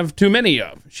to have too many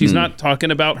of. She's not talking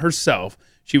about herself.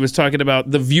 She was talking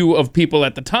about the view of people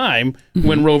at the time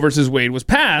when Roe versus Wade was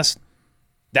passed.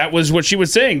 That was what she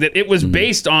was saying, that it was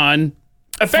based on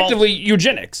effectively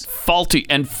eugenics. Faulty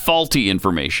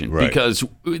information, because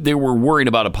they were worried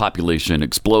about a population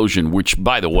explosion, which,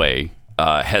 by the way,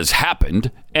 has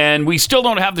happened, and we still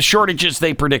don't have the shortages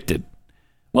they predicted.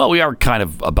 Well, we are kind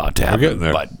of about to have it,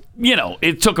 but,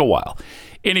 it took a while.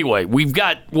 Anyway, we've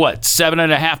got,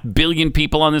 7.5 billion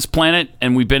people on this planet,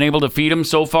 and we've been able to feed them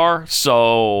so far,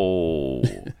 So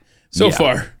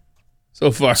far.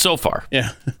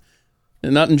 Yeah.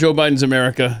 And not in Joe Biden's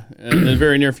America in the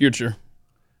very near future.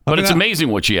 But it's amazing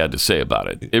what she had to say about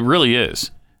it. It really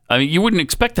is. I mean, you wouldn't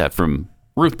expect that from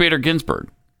Ruth Bader Ginsburg,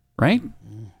 right?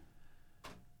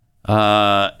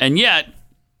 And yet,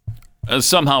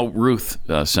 somehow Ruth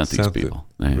sent these people.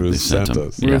 Ruth they sent them.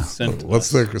 us. Yeah. Ruth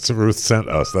sent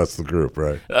us. That's the group,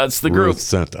 right? That's the group. Ruth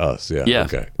sent us. Yeah. Yeah.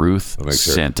 Okay. Ruth I'll make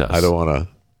sure. sent us. I don't want to.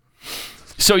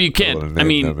 So you can't. I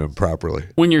mean, them improperly.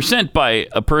 When you're sent by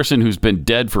a person who's been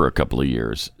dead for a couple of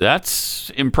years, that's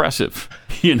impressive.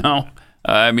 You know.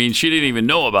 I mean, she didn't even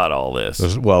know about all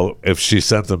this. Well, if she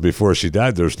sent them before she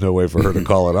died, there's no way for her to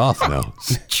call it off now.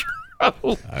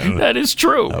 That is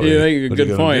true. You make a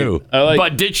good point.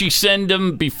 But did she send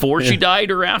them before she died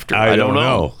or after? I don't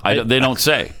know. They don't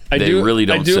say. They really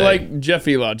don't say. I do like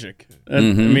Jeffy logic. I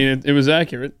mean, it was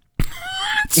accurate.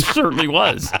 It certainly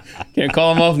was. Can't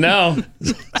call him off now.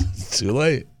 It's too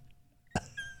late.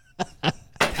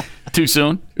 Too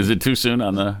soon? Is it too soon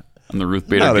on the Ruth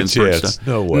Bader Not a Ginsburg chance. stuff?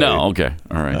 No way. No. Okay.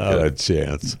 All right. Not a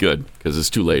chance. Good, because it's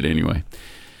too late anyway.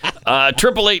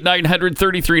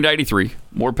 888-900-3393.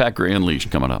 More Pat Gray Unleashed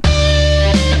coming up.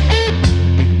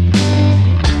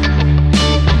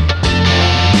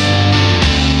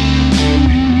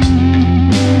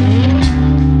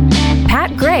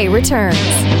 Pat Gray returns.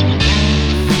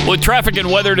 With traffic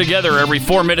and weather together every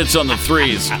 4 minutes on the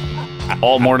threes,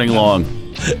 all morning long.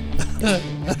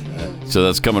 So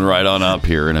that's coming right on up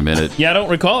here in a minute. Yeah, I don't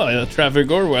recall a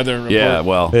traffic or weather report. Yeah,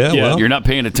 well, you're not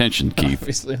paying attention, Keith.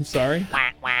 Obviously, I'm sorry.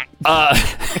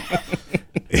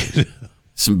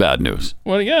 Some bad news.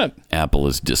 What do you got? Apple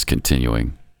is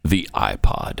discontinuing the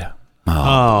iPod.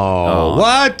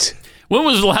 What? When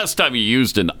was the last time you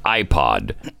used an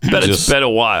iPod? Bet it's been a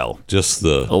while.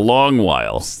 A long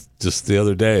while. Just the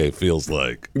other day, it feels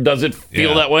like. Does it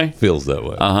feel that way? Feels that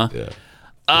way.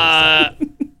 Yeah.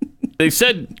 They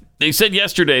said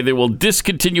yesterday they will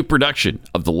discontinue production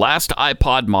of the last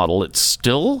iPod model. It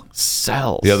still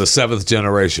sells. Yeah, the 7th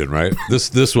generation, right?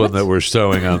 This one that we're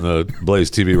showing on the Blaze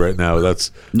TV right now.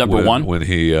 That's number one when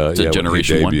he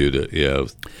generation when he debuted it. Yeah,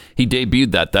 he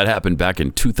debuted that. That happened back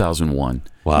in 2001.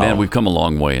 Wow, man, we've come a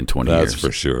long way in 20 years. That's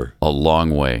for sure. A long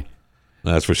way.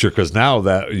 That's for sure, because now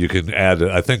that you can add,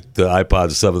 I think the iPod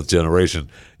 7th generation,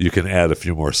 you can add a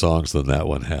few more songs than that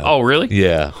one had. Oh, really?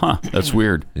 Yeah. Huh. That's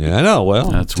weird. Yeah, I know.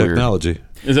 Well, that's technology. Weird.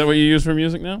 Is that what you use for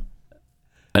music now?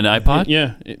 An iPod?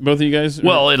 Yeah. Both of you guys?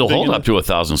 Well, it'll hold up to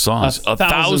 1,000 songs.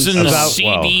 1,000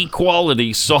 CD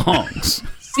quality songs.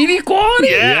 CD quality?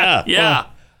 Yeah.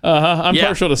 I'm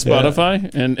partial to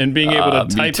Spotify and being able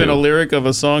to type in a lyric of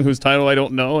a song whose title I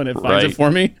don't know and it finds it for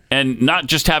me. And not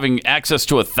just having access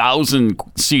to 1,000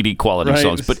 CD quality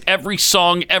songs, but every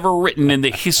song ever written in the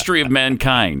history of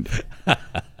mankind.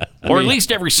 Or at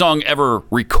least every song ever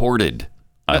recorded,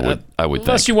 I would think.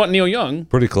 Unless you want Neil Young.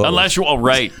 Pretty close. Unless you,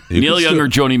 Neil Young or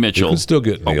Joni Mitchell. You can still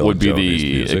get Neil would be Joni's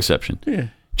the music. exception. Yeah.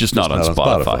 Just not on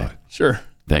Spotify. Sure.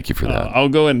 Thank you for that. I'll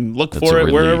go and look for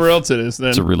it wherever else it is then.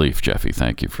 It's a relief, Jeffy.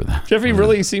 Thank you for that. Jeffy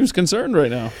really seems concerned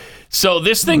right now. So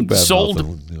this thing sold.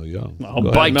 I'll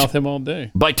badmouth him all day.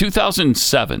 By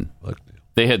 2007,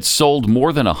 they had sold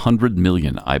more than 100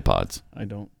 million iPods. I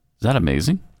don't. Is that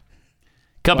amazing?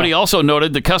 Company also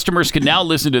noted that customers can now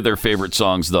listen to their favorite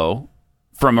songs, though,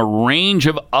 from a range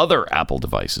of other Apple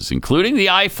devices, including the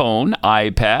iPhone,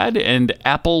 iPad, and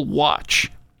Apple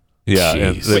Watch. Yeah,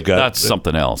 and that's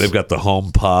something else. They've got the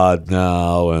HomePod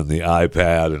now and the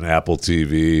iPad and Apple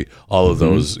TV. All of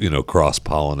those,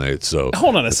 cross-pollinate. So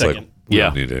hold on a second. Like, we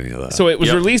don't need any of that. So it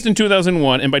was released in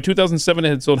 2001, and by 2007 it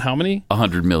had sold how many?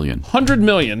 100 million. 100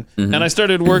 million. And I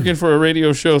started working for a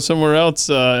radio show somewhere else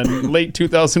in late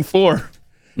 2004.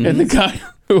 And the guy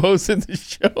who hosted the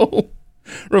show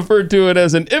referred to it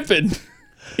as an IPID.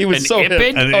 He was so hip.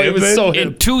 He was so hip.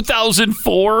 In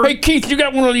 2004? Hey, Keith, you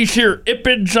got one of these here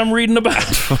IPIDs I'm reading about?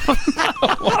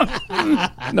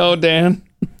 No, Dan.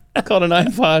 I called an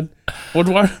iPod.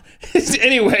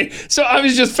 Anyway, so I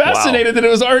was just fascinated that it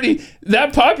was already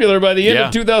that popular by the end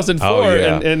of 2004. Oh,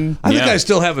 yeah. And I think I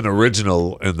still have an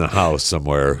original in the house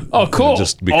somewhere. Oh, cool.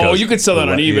 Just because you could sell that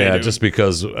on eBay. Yeah, dude. just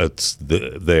because it's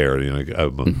there.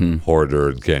 I'm a hoarder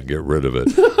and can't get rid of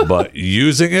it. But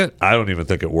using it, I don't even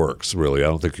think it works, really. I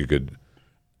don't think you could.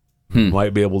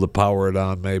 Might be able to power it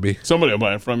on, maybe. Somebody will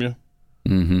buy it from you.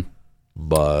 Mm-hmm.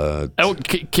 But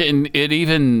can it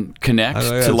even connect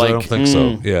to I don't think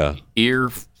so. Yeah,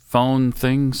 earphone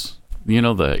things.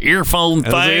 The earphone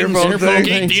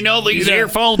things. Do you know these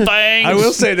earphone things? I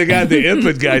will say the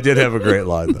IPID guy did have a great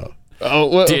line though. Oh,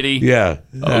 well, did he? Yeah.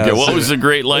 Okay, what was the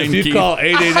great line? If you Keith? call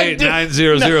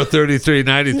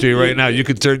 888-900-3393 right now, you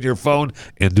can turn your phone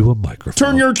into a microphone.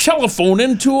 Turn your telephone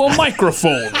into a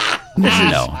microphone.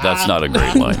 No, that's not a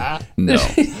great line. No,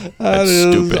 that's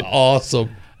stupid.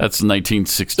 Awesome. That's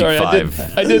 1965.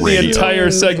 Sorry, I did the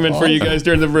entire segment for you guys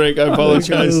during the break. I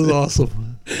apologize. This is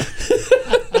awesome.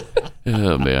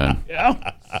 Oh, man.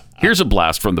 Yeah. Here's a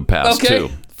blast from the past, too.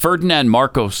 Ferdinand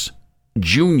Marcos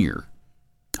Jr.,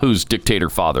 whose dictator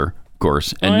father, of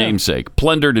course, and namesake,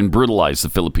 plundered and brutalized the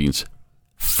Philippines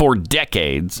for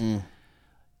decades,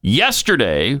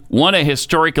 yesterday won a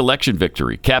historic election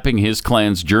victory, capping his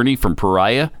clan's journey from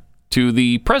pariah to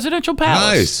the presidential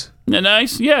palace.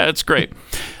 Nice? Yeah, it's great.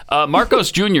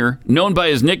 Marcos Jr., known by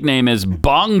his nickname as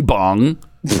Bong Bong.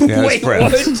 Yeah, his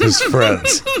friends. His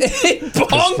friends.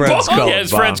 Bong Bong? Yeah,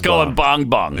 his friends call him Bong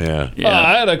Bong. Yeah.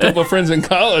 I had a couple of friends in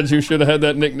college who should have had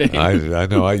that nickname. I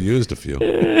know. I used a few.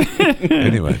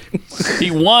 Anyway.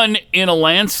 He won in a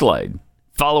landslide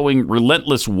following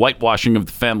relentless whitewashing of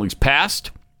the family's past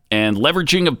and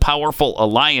leveraging of powerful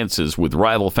alliances with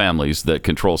rival families that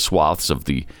control swaths of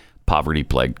the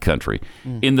poverty-plagued country.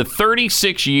 In the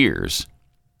 36 years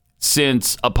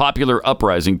since a popular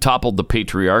uprising toppled the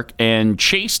patriarch and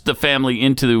chased the family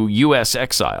into U.S.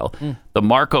 exile, the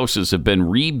Marcoses have been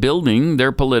rebuilding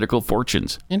their political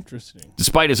fortunes. Interesting.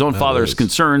 Despite his own father's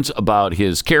concerns about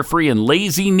his carefree and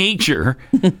lazy nature,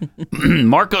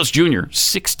 Marcos Jr.,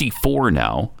 64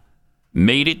 now,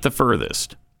 made it the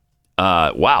furthest.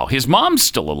 Wow, his mom's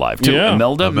still alive, too. Yeah.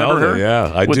 Imelda, remember her?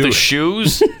 Yeah, I With do. the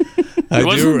shoes? It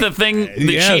wasn't the thing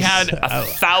that she had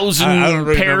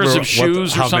 1,000 pairs of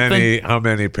shoes or something? How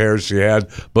many pairs she had,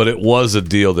 but it was a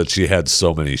deal that she had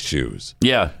so many shoes.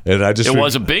 Yeah. And I just it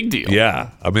was a big deal. Yeah.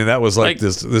 I mean, that was like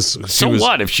this. So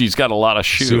what if she's got a lot of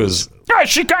shoes?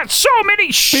 She got so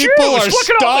many shoes. People are look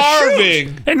at all the starving.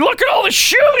 shoes. And look at all the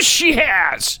shoes she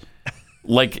has.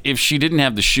 Like, if she didn't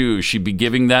have the shoes, she'd be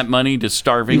giving that money to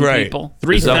starving people?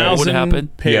 3,000 would happen?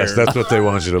 pairs. Yes, that's what they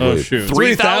want you to believe.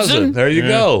 3,000? There you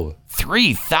go.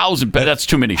 3,000, but that's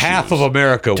too many shoes. Half of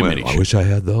America went, I wish I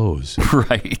had those.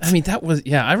 Right. I mean, that was,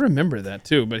 I remember that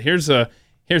too. But here's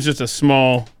just a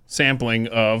small sampling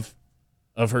of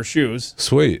her shoes.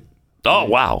 Sweet. Oh,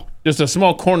 wow. Just a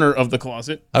small corner of the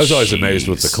closet. I was always amazed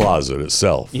with the closet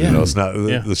itself. Yeah. You know, it's not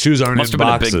the shoes aren't Must in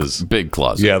have been boxes. a big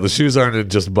closet. Yeah, the shoes aren't in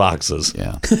just boxes.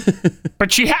 Yeah.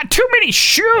 But she had too many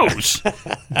shoes.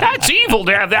 That's evil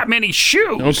to have that many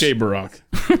shoes. Okay, Barack.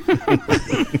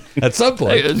 At some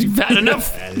point. You've had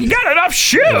enough. You got enough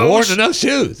shoes. Worn enough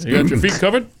shoes. You got your feet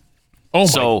covered? Oh,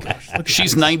 so my gosh.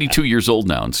 she's 92 years old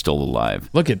now and still alive.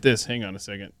 Look at this. Hang on a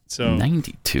second. So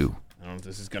 92. I don't know if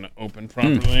this is going to open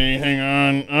properly. Hang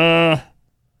on.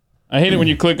 I hate it when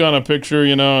you click on a picture,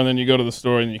 and then you go to the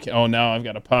store and now I've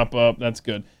got to pop up. That's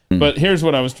good. But here's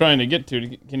what I was trying to get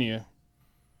to. Can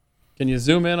you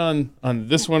zoom in on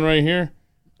this one right here?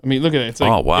 I mean, look at it. It's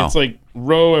like, It's like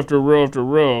row after row after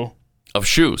row of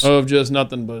shoes. Of just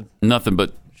nothing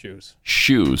but shoes.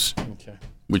 Okay.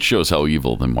 Which shows how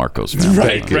evil the Marcos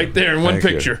family is. Right there in one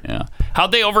picture. Yeah.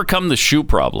 How'd they overcome the shoe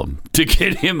problem to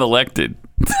get him elected?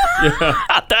 Yeah.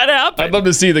 How'd that happen? I'd love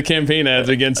to see the campaign ads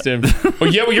against him.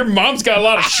 Well, your mom's got a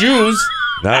lot of shoes.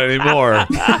 Not anymore.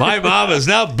 My mom is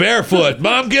now barefoot.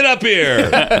 Mom, get up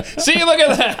here. See, look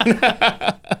at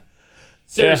that.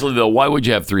 Seriously, though, why would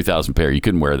you have 3,000 pair? You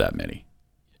couldn't wear that many.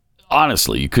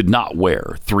 Honestly, you could not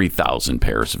wear 3,000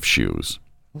 pairs of shoes.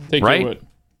 Take right? you, what,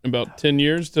 about 10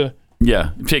 years to...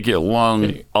 Yeah, it'd take you a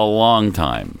long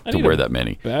time to wear that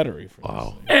many. Battery.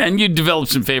 Wow. And you'd develop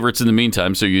some favorites in the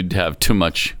meantime, so you'd have too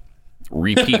much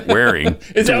repeat wearing.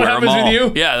 Is that what happens with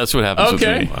you? Yeah, that's what happens with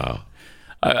me. Wow.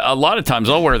 A lot of times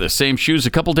I'll wear the same shoes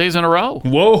a couple days in a row.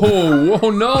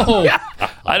 Whoa, no. Yeah.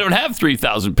 I don't have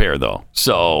 3,000 pair, though,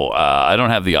 so I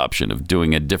don't have the option of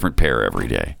doing a different pair every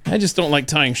day. I just don't like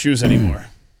tying shoes anymore.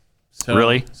 So,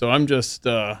 really? So I'm just...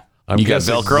 you got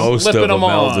Velcro? Most of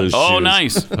Imelda's shoes. Oh,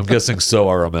 nice. I'm guessing so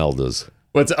are Imelda's.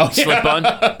 What's slip-on?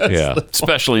 Yeah.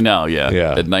 Especially now,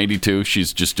 yeah. At 92,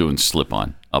 she's just doing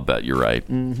slip-on. I'll bet you're right.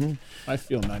 Mm-hmm. I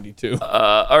feel 92.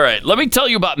 All right, let me tell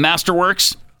you about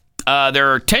Masterworks.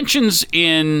 There are tensions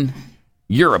in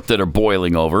Europe that are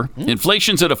boiling over.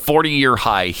 Inflation's at a 40-year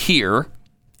high here,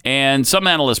 and some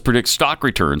analysts predict stock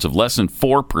returns of less than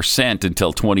 4%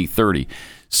 until 2030.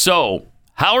 So,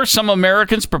 how are some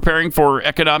Americans preparing for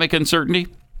economic uncertainty?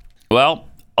 Well,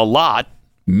 a lot.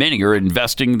 Many are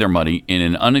investing their money in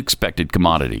an unexpected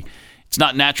commodity. It's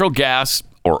not natural gas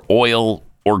or oil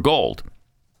or gold.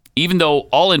 Even though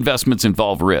all investments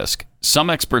involve risk, some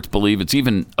experts believe it's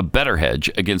even a better hedge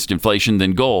against inflation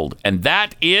than gold, and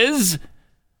that is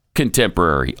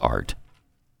contemporary art.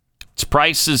 Its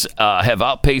prices have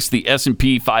outpaced the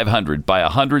S&P 500 by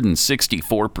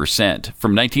 164%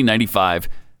 from 1995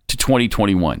 to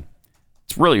 2021.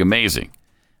 It's really amazing.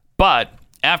 But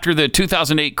after the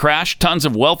 2008 crash, tons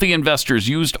of wealthy investors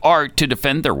used art to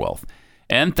defend their wealth.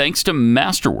 And thanks to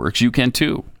Masterworks, you can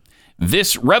too.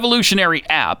 This revolutionary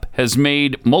app has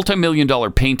made multi-million-dollar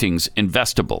paintings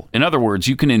investable. In other words,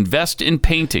 you can invest in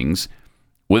paintings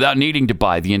without needing to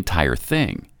buy the entire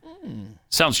thing.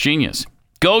 Sounds genius.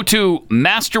 Go to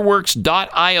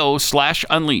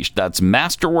masterworks.io/unleashed. That's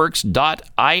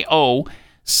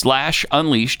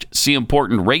masterworks.io/unleashed. See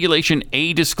important Regulation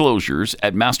A disclosures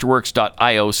at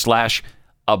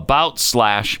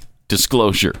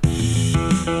masterworks.io/about/disclosure.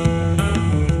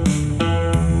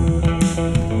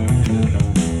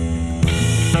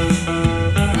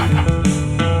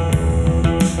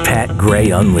 Pat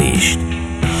Gray Unleashed.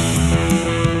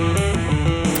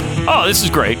 Oh, this is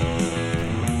great.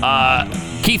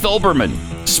 Keith Olbermann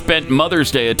spent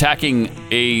Mother's Day attacking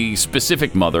a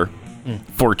specific mother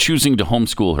for choosing to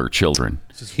homeschool her children.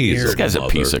 This guy's a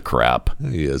piece of crap.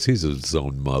 He is. He's his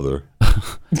own mother.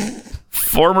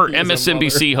 Former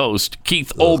MSNBC host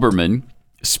Keith Olbermann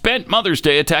spent Mother's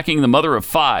Day attacking the mother of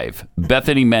 5,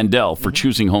 Bethany Mandel, for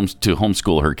choosing to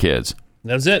homeschool her kids.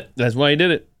 That's it. That's why he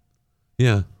did it.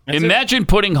 Yeah. Imagine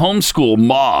putting homeschool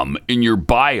mom in your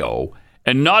bio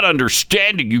and not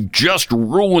understanding you just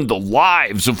ruined the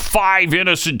lives of 5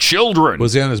 innocent children.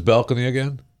 Was he on his balcony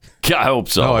again? Yeah, I hope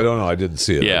so. No, I don't know. I didn't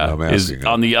see it. Yeah, I'm asking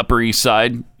on the Upper East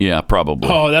Side? Yeah, probably.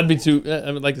 Oh, that'd be too...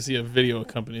 I would like to see a video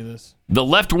accompany this. The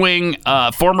left-wing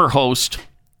former host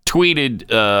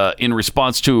tweeted in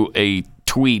response to a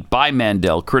tweet by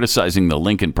Mandel criticizing the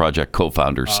Lincoln Project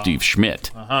co-founder Steve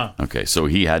Schmidt. Okay, so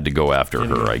he had to go after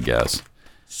her, I guess.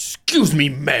 Excuse me,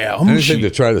 ma'am. Anything to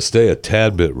try to stay a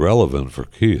tad bit relevant for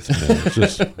Keith, man. It's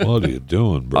just, what are you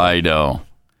doing, bro? I know.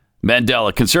 Mandel,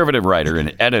 a conservative writer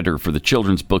and editor for the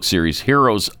children's book series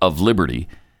Heroes of Liberty,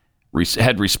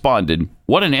 had responded,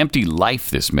 "What an empty life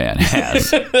this man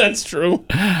has." That's true.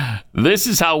 "This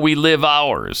is how we live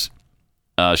ours."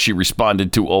 She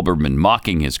responded to Olbermann,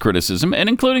 mocking his criticism and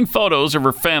including photos of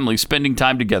her family spending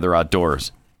time together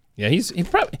outdoors. Yeah, he's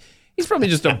probably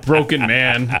just a broken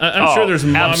man. I'm sure there's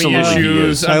mommy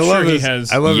issues. I love he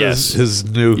has. I love his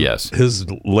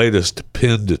latest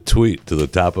pinned tweet to the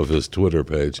top of his Twitter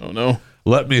page. Oh no!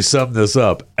 Let me sum this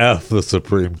up. F the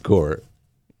Supreme Court.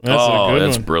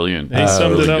 That's brilliant. He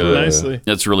summed it up nicely.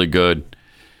 That's really good.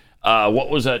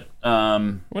 What was that? I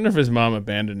wonder if his mom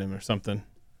abandoned him or something.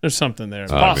 There's something there.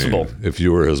 It's possible. If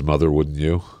you were his mother, wouldn't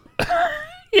you?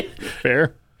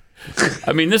 Fair.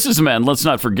 I mean, this is a man, let's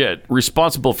not forget,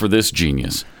 responsible for this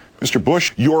genius. Mr.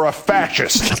 Bush, you're a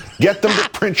fascist. Get them to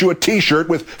print you a T-shirt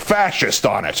with fascist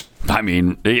on it. I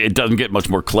mean, it doesn't get much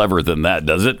more clever than that,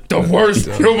 does it? The worst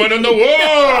human in the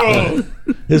world!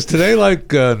 Is today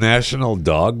like National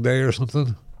Dog Day or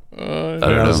something? I don't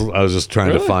know. I was just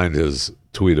trying to find his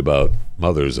tweet about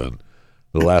mothers, and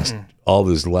all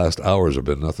these last hours have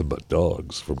been nothing but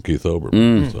dogs from Keith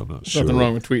Olbermann. So I'm not sure. Nothing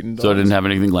wrong with tweeting dogs. So I didn't have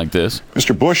anything like this?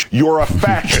 Mr. Bush, you're a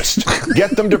fascist.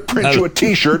 Get them to print you a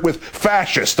T-shirt with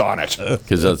fascist on it.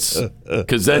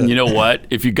 Because then, you know what?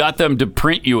 If you got them to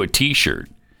print you a T-shirt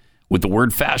with the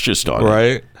word fascist on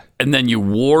it, and then you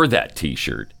wore that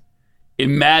T-shirt,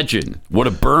 imagine what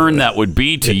a burn that would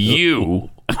be to you.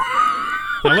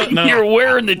 You're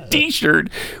wearing the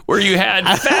T-shirt where you had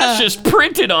fascist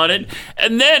printed on it,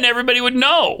 and then everybody would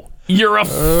know you're a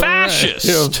fascist.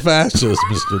 You're a fascist,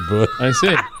 Mr. Bush.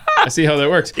 I see how that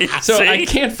works. So I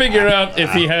can't figure out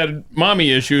if he had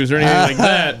mommy issues or anything like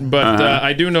that, but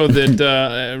I do know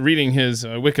that reading his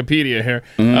Wikipedia here,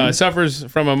 suffers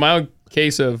from a mild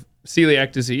case of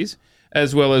celiac disease,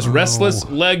 as well as restless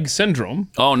leg syndrome.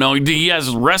 Oh, no. He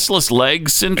has restless leg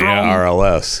syndrome? Yeah,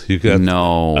 RLS.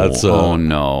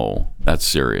 No. That's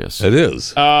serious. It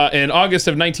is. In August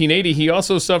of 1980, he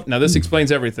also suffered... Now, this explains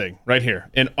everything right here.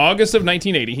 In August of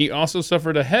 1980, he also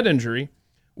suffered a head injury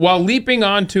while leaping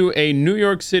onto a New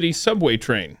York City subway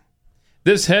train.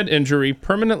 This head injury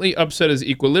permanently upset his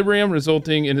equilibrium,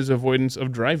 resulting in his avoidance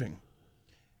of driving.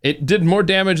 It did more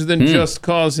damage than just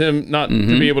cause him not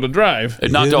to be able to drive.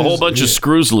 It knocked a whole bunch of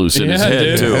screws loose in his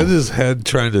head, too. Had his head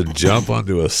trying to jump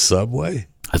onto a subway?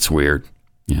 That's weird.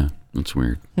 Yeah, that's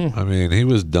weird. I mean, he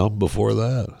was dumb before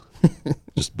that.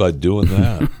 Just by doing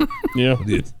that. Yeah. What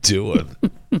are you doing?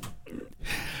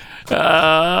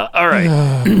 All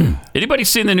right. Anybody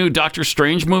seen the new Doctor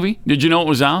Strange movie? Did you know it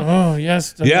was out? Oh,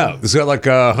 yes. Yeah, it's got like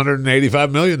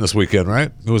 $185 million this weekend,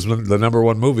 right? It was the number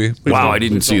one movie. Wow, I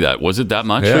didn't see that. Was it that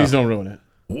much? Yeah. Please don't ruin it.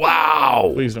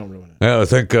 Wow. Please don't ruin it. Yeah, I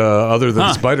think other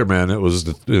than Spider-Man, it was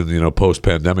the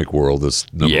post-pandemic world.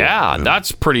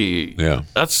 That's pretty. Yeah,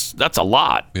 that's a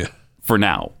lot. For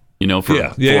now,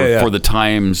 for the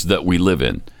times that we live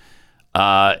in.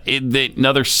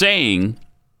 Now they're saying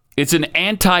it's an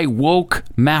anti-woke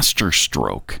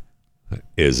masterstroke.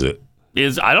 Is it?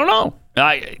 I don't know.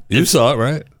 You saw it,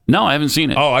 right? No, I haven't seen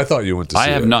it. Oh, I thought you went to see it. I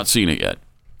have not seen it yet.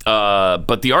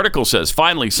 But the article says,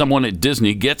 finally, someone at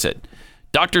Disney gets it.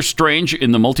 Doctor Strange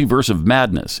in the Multiverse of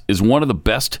Madness is one of the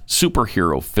best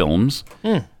superhero films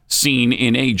seen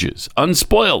in ages.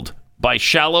 Unspoiled by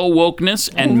shallow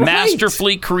wokeness and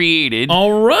masterfully created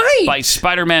by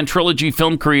Spider-Man trilogy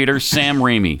film creator Sam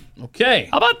Raimi. Okay.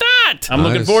 How about that? I'm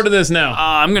looking forward to this now.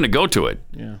 I'm going to go to it.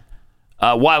 Yeah.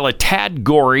 While a tad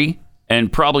gory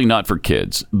and probably not for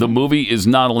kids, the movie is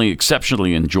not only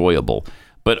exceptionally enjoyable,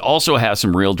 but also has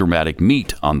some real dramatic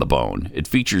meat on the bone. It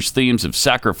features themes of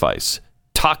sacrifice,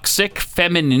 toxic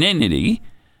femininity.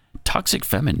 Toxic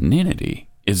femininity?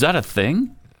 Is that a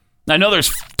thing? I know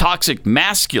there's toxic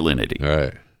masculinity.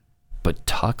 Right. But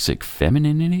toxic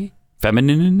femininity?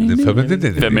 Femininity? It's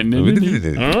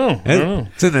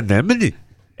an anemone.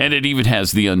 And it even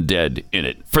has the undead in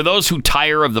it. For those who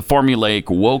tire of the formulaic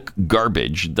woke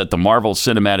garbage that the Marvel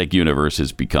Cinematic Universe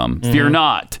has become, fear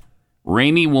not.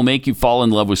 Raimi will make you fall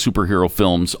in love with superhero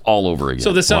films all over again.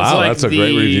 So this sounds like that's a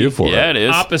great review for it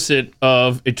is. Opposite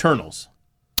of Eternals,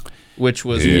 which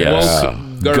was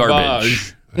woke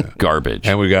garbage. Garbage.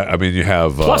 And we got, I mean, you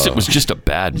have... Plus, it was just a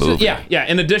bad movie. Yeah.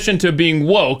 In addition to being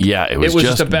woke, it was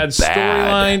just a bad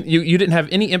storyline. You didn't have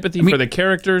any empathy for the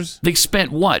characters. They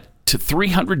spent, what, to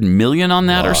 $300 million on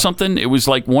that or something? It was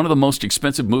like one of the most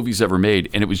expensive movies ever made,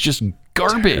 and it was just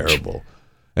garbage. Terrible.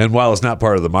 And while it's not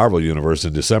part of the Marvel universe,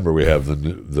 in December we have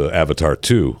the Avatar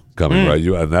 2 coming, right?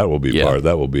 And that will be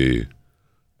that will be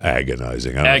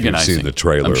agonizing. I don't know if you've seen the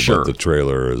trailer, but the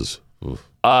trailer is... Oof.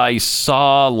 I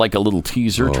saw like a little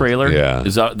teaser trailer. Yeah.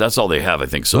 That's all they have, I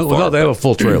think, so far. No, they have a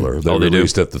full trailer. They they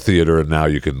released at the theater, and now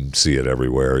you can see it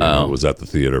everywhere. You know, it was at the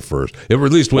theater first. It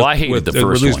released with, I hated the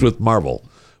first one. with Marvel,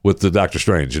 with the Doctor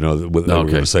Strange. You know, they were going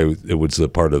to say it was a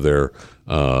part of their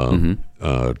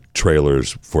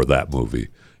trailers for that movie.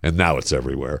 And now it's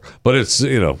everywhere. But it's,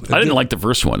 you know... I didn't like the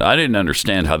first one. I didn't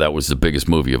understand how that was the biggest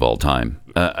movie of all time.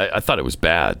 I thought it was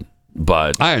bad.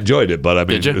 But I enjoyed it, but I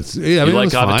mean, did you? It's, yeah, I mean, you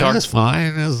like Avatar? It's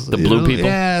fine. The blue people?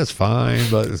 Yeah, it's fine.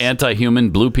 But it's, anti-human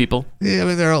blue people? Yeah, I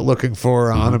mean, they're out looking for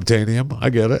unobtainium. I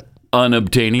get it.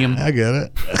 Unobtainium? I get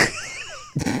it.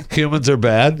 Humans are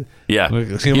bad. Yeah.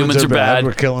 Humans are bad.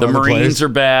 We're killing the Marines are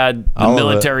bad. The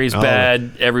military's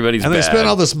bad. Everybody's bad. And they spent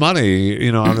all this money,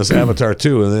 you know, on this Avatar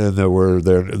 2. And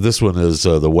then this one is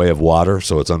The Way of Water,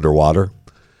 so it's underwater.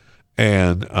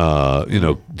 And, you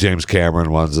know, James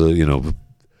Cameron wants to, you know,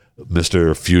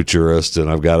 Mr. Futurist, and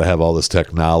I've got to have all this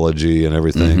technology and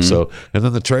everything. So, and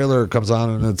then the trailer comes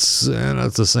on, and it's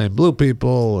the same blue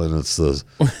people, and it's the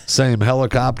same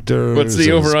helicopters. What's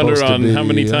the over/under on how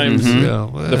many times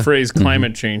the phrase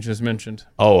climate change is mentioned?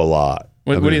 Oh, a lot.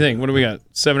 What do you think? What do we got?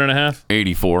 7.5?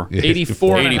 84.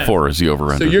 84 is the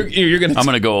over/under. So you're going to. I'm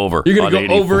going to go over. You're going to go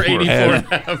 84. over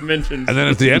 84.5 mentions. And then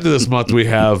at the end of this month, we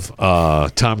have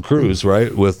Tom Cruise,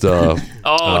 right, with Top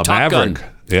Maverick. Gun.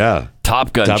 Yeah.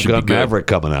 Top Gun Maverick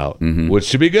coming out, which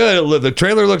should be good. The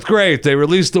trailer looked great. They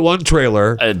released the one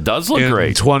trailer. It does look great.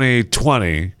 In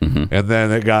 2020, and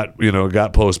then it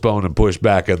got postponed and pushed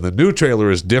back. And the new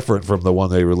trailer is different from the one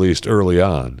they released early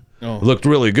on. Oh. It looked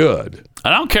really good. I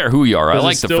don't care who you are. I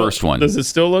like the first one. Does it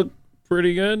still look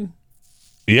pretty good?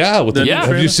 Yeah,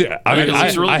 have you seen? I mean,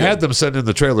 I had them send in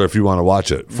the trailer if you want to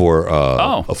watch it for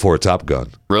Top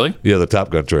Gun. Really? Yeah, the Top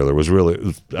Gun trailer was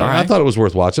really. I thought it was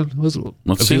worth watching. Let's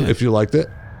see if you liked it.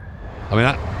 I mean,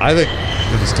 I think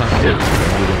it's time.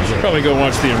 You should probably go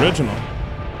watch the original.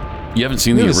 You haven't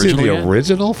seen the original? Seen the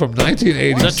original from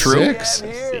 1986? Is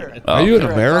that true? Are you an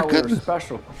American?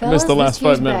 I missed the last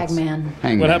 5 minutes.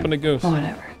 What happened to Goose?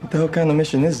 Whatever. What the hell kind of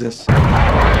mission is this?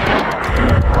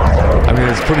 I mean,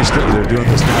 it's pretty strict. They're doing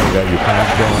this now. You got your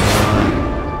pack going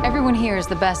on. Everyone here is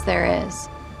the best there is.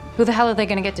 Who the hell are they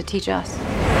going to get to teach us?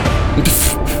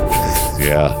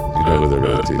 Yeah, you know who they're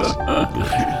going to teach.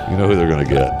 You know who they're going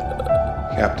to get.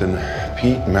 Captain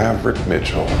Pete Maverick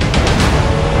Mitchell.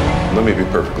 Let me be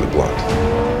perfectly blunt.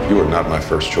 You are not my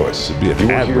first choice. You were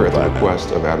here at the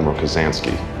request of Admiral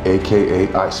Kazansky,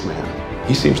 a.k.a. Iceman.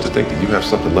 He seems to think that you have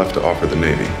something left to offer the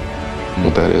Navy.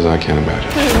 What that is, I can't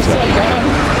imagine.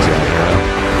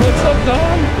 What's up,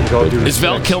 Don? Is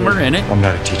Val Kilmer in it? I'm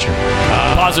not a teacher.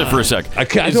 Pause it for a sec.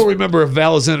 I don't remember if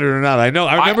Val is in it or not. I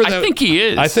remember that. I think he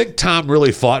is. I think Tom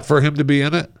really fought for him to be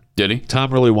in it. Did he?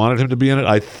 Tom really wanted him to be in it.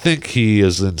 I think he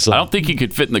is in some. I don't think he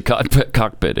could fit in the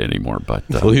cockpit anymore, but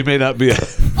well, he may not be.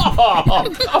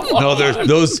 No, there's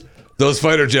Those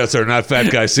fighter jets are not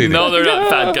fat guy seating. No, they're not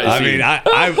fat guy seating.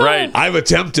 I've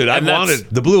attempted. I've wanted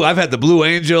the blue. I've had the Blue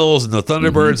Angels and the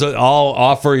Thunderbirds all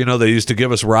offer. They used to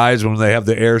give us rides when they have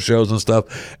the air shows and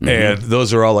stuff. And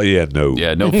those are all like, no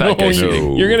fat guy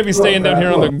seating. You're going to be staying down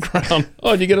here on the ground.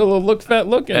 Oh, you get a little fat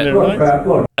look in there,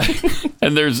 right?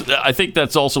 And I think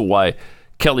that's also why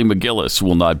Kelly McGillis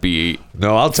will not be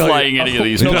flying any of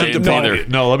these planes either.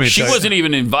 No, let me She tell you. wasn't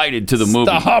even invited to the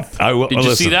movie. Stop. Did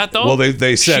you see that, though? Well,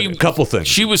 they said a couple things.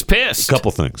 She was pissed. A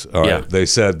couple things. All right. They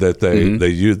said that they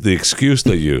used the excuse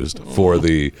they used for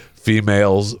the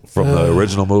females from the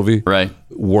original movie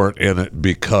weren't in it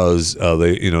because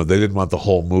they didn't want the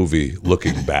whole movie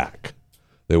looking back.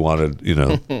 They wanted,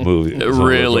 movie.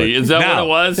 Really? Is that what it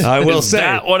was? I will say. Is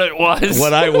that what it was?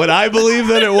 What I believe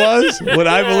that it was. What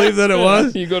I believe that it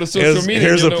was. You go to social media.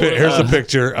 Here's a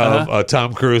picture of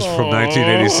Tom Cruise from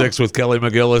 1986 with Kelly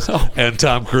McGillis and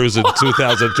Tom Cruise in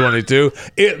 2022.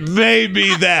 It may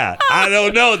be that. I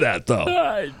don't know that though.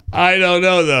 I don't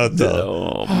know that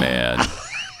though. Oh man.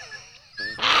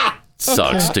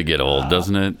 Sucks to get old,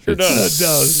 doesn't it? Sure does. It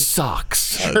does.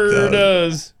 Sucks. Sure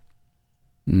does.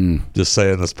 Just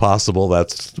saying it's possible.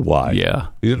 That's why. Yeah.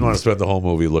 You didn't want to spend the whole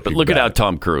movie looking. But look back. at how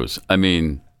Tom Cruise. I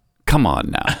mean, come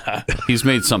on now. He's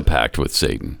made some pact with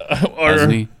Satan,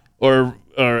 hasn't he? Or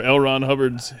L. Ron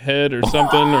Hubbard's head or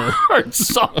something. Or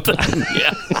something.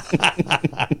 Yeah.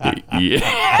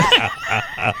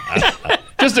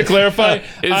 Just to clarify,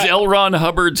 is L. Ron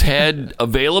Hubbard's head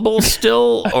available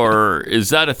still, or is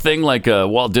that a thing like a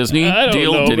Walt Disney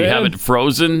deal? Know, Did he have it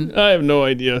frozen? I have no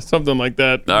idea. Something like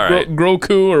that. All right.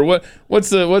 Groku or what?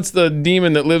 What's the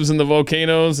demon that lives in the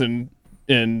volcanoes and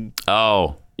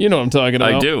oh. You know what I'm talking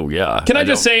about. I do, yeah. Can I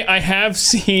just say I have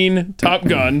seen Top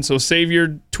Gun, so save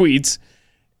your tweets.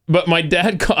 But my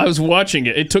dad, I was watching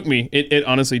it. It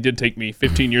honestly did take me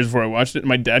 15 years before I watched it. And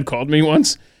my dad called me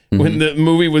once when the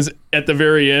movie was at the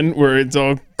very end where it's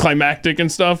all climactic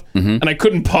and stuff. And I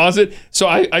couldn't pause it. So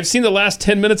I've seen the last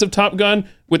 10 minutes of Top Gun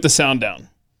with the sound down.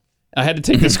 I had to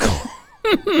take this call.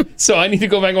 So I need to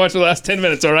go back and watch the last 10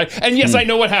 minutes, all right? And yes, I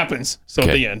know what happens. So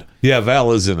at the end. Yeah,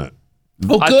 Val is in it.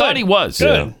 Oh, good. I thought he was.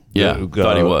 Good. Yeah,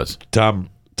 thought he was. Tom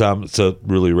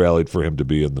really rallied for him to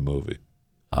be in the movie.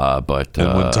 But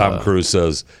when Tom Cruise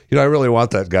says, I really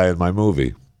want that guy in my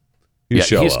movie,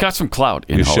 he's got some clout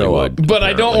in Hollywood. But apparently.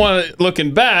 I don't want it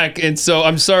looking back, and so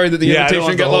I'm sorry that the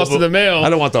invitation got lost in the mail. I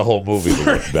don't want the whole movie to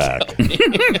look back.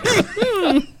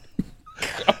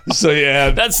 So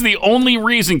that's the only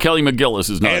reason Kelly McGillis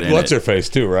is not in it. What's her face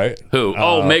too, right? Who?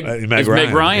 Meg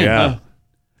Ryan. Yeah.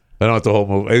 I don't want the whole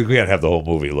movie. We can't have the whole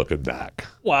movie looking back.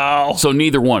 Wow. So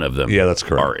neither one of them. Yeah, that's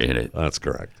correct. Are in it. That's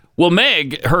correct. Well,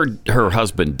 Meg, her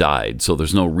husband died, so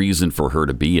there's no reason for her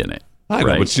to be in it. I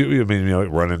know, but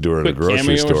run into her at a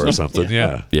grocery store or something.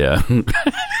 Yeah.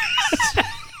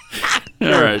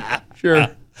 All right. Sure.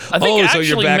 I think so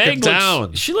you're back Meg in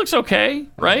town. She looks okay,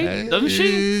 right? Doesn't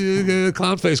she?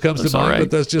 Clown face comes to mind, right.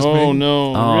 but that's just me. Oh,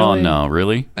 no. Oh, really? no.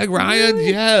 Really? Meg Ryan?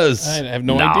 Yes. I have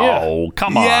no idea. No,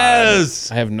 come on.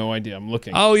 Yes. I have no idea. I'm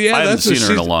looking. Oh, yeah. I haven't seen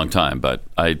her in a long time, but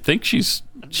I think she looks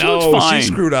fine. She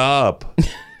screwed up.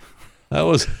 That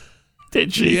was...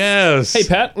 Did she? Yes. Hey,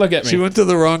 Pat, look at me. She went to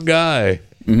the wrong guy.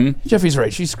 Mm-hmm. Jeffy's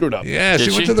right. She screwed up. Yeah,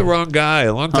 she went to the wrong guy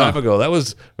a long time ago.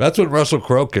 That's when Russell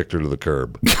Crowe kicked her to the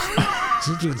curb.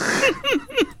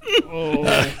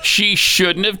 She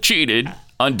shouldn't have cheated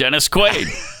on Dennis Quaid.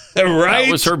 Right?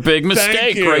 That was her big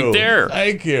mistake right there.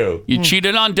 Thank you. You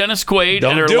cheated on Dennis Quaid,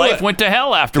 and her life went to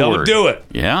hell afterward. Don't do it.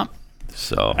 Yeah.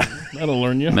 So that'll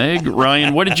learn you. Meg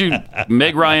Ryan,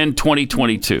 Meg Ryan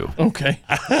 2022. Okay.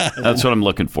 That's what I'm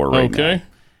looking for right now. Okay.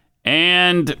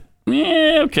 And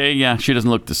she doesn't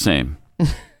look the same.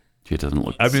 She doesn't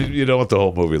look the same. You don't want the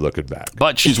whole movie looking back.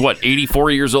 But she's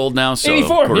 84 years old now, so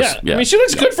 84, of course, yeah. I mean, she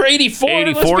looks good for 84.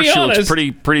 84, let's be she honest.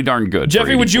 looks pretty darn good.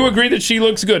 Jeffy, would you agree that she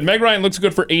looks good? Meg Ryan looks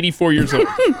good for 84 years old.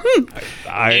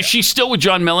 Is she still with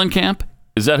John Mellencamp?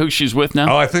 Is that who she's with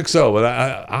now? Oh, I think so. But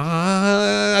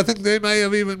I think they may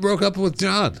have even broke up with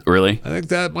John. Really? I think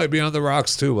that might be on the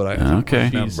rocks too. But I don't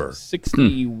remember. She's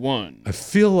 61. I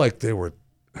feel like they were.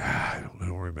 I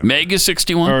don't remember. Meg is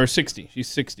 61 or 60. She's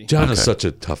 60. John is such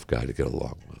a tough guy to get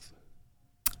along with.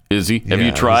 Is he? Have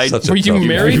you tried? Were you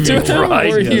married to him?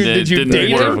 Or did you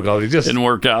date him? Didn't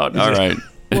work out. All right.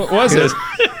 What was it?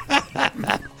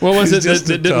 What was it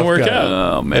that didn't work out?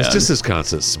 Oh, man. It's just his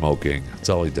constant smoking. That's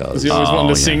all he does. Is he always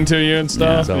wanting to sing to you and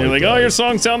stuff? Yeah, and you're like, your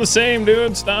songs sound the same,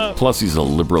 dude. Stop. Plus, he's a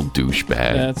liberal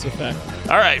douchebag. That's a fact.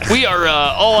 All right. We are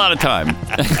all out of time.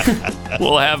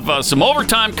 We'll have some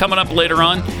overtime coming up later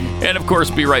on. And, of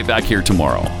course, be right back here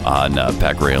tomorrow on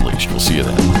Pat Gray Unleashed. We'll see you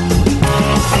then.